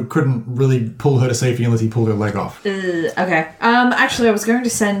 Bowser couldn't really pull her to safety unless he pulled her leg off. Okay. Actually, I was going to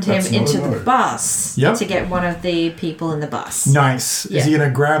send him into the bus to get one of the people in the bus. Nice. Yeah. Is he going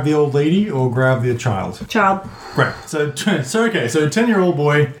to grab the old lady or grab the child? Child. Great. So 10-year-old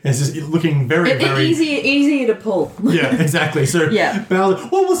boy is just looking very Easier to pull. Yeah, exactly. So Bowser.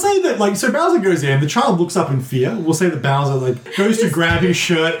 Well, we'll say that Bowser goes in. The child looks up in fear. We'll say that Bowser goes to grab his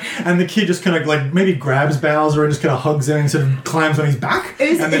shirt, and the kid just kind of maybe grabs Bowser and just kind of hugs him and sort sort of climbs on his back,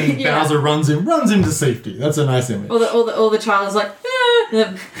 Is- and then yeah. Bowser runs him to safety. That's a nice image. All the child is like, and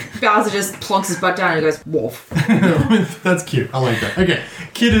then Bowser just plonks his butt down and goes, woof. That's cute. I like that. Okay,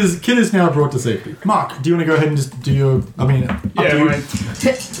 Kid is now brought to safety. Mark, do you want to go ahead and just do your? I mean, up to Yeah, you. right.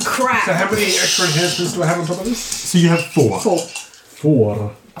 Crap. So how many extra enhancements do I have on top of this? So you have 4.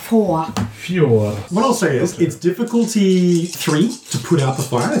 4. 4. What I'll say is, it's difficulty 3 to put out the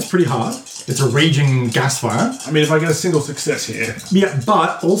fire. It's pretty hard. It's a raging gas fire. I mean, if I get a single success here. Yeah,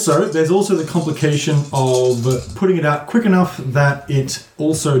 but also, there's also the complication of putting it out quick enough that it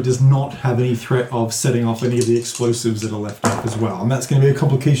also does not have any threat of setting off any of the explosives that are left up as well. And that's going to be a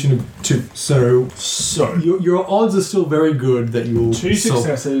complication of 2. So your odds are still very good that you'll 2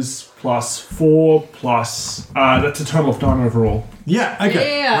 successes plus 4 plus... that's a total of 9 overall. Yeah,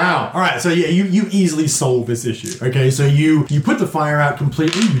 okay. Yeah. Wow. Alright, so yeah, you easily solve this issue. Okay, so you put the fire out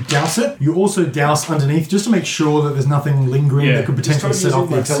completely, you douse it, you also douse underneath just to make sure that there's nothing lingering that could potentially set off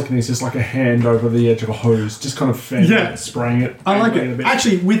the telekinesis like a hand over the edge of a hose, just kind of fanning it, spraying it. I like angling it. a bit.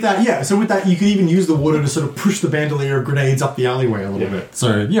 Actually, with that, you could even use the water to sort of push the bandolier of grenades up the alleyway a little bit.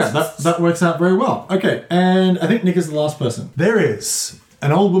 So yeah, that works out very well. Okay, and I think Nick is the last person. There is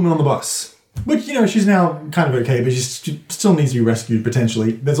an old woman on the bus. Which, she's now kind of okay, but she still needs to be rescued,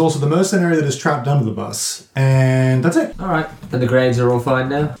 potentially. There's also the mercenary that is trapped under the bus. And that's it. Alright. And the grenades are all fine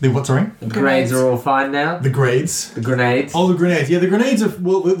now? The what, sorry? The grenades are all fine now? The grades. The grenades? Oh, the grenades. Yeah, the grenades are,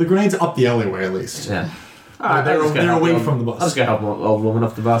 the grenades are up the alleyway, at least. Yeah. Alright, They're away from the bus. I'll just go help the old woman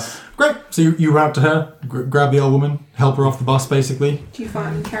off the bus. Great. So you route to her, grab the old woman, help her off the bus, basically. Do you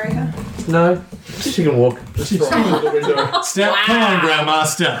find and carry her? No. She can walk. Just Step. Come on, Grandma,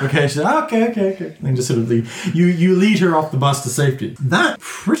 step. Okay, she's like, okay. And just sort of you lead her off the bus to safety. That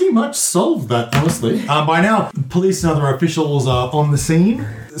pretty much solved that, honestly. By now, police and other officials are on the scene.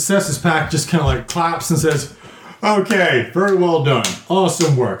 Cessus Pack just kind of like claps and says, "Okay, very well done.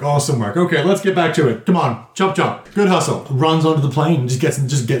 Awesome work. Okay, let's get back to it. Come on, chop. Good hustle." Runs onto the plane and just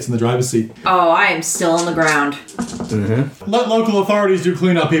gets in the driver's seat. Oh, I am still on the ground. Let local authorities do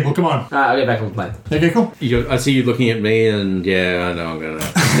cleanup, people. Come on. Alright, I'll get back on the plane. Okay, cool. I see you looking at me, and yeah, I know I'm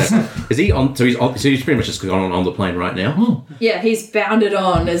gonna. Is he on? So he's pretty much just on the plane right now. Yeah, he's bounded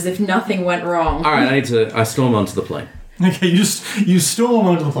on as if nothing went wrong. All right, I storm onto the plane. Okay, you storm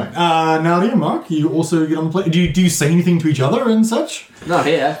onto the plane. Nadia, Mark, you also get on the plane. Do you say anything to each other and such? Not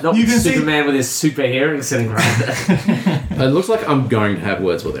here. Not You can see- Superman with his super hearing sitting right there. It looks like I'm going to have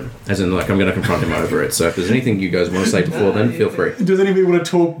words with him, as in like I'm going to confront him over it. So if there's anything you guys want to say before then, feel free. Does anybody want to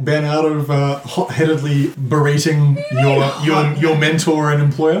talk Ben out of hot-headedly berating your mentor and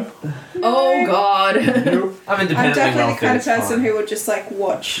employer? Oh, God. I'm I'm independently definitely wealthy. the kind of it's person fine. who would just like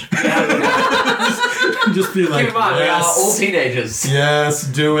watch. Just be like, Keep in mind, we are all yes, teenagers. yes,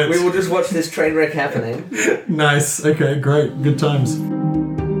 do it. We will just watch this train wreck happening. Nice. Okay, great. Good times.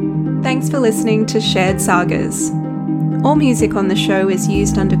 Thanks for listening to Shared Sagas. All music on the show is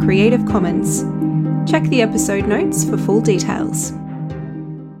used under Creative Commons. Check the episode notes for full details.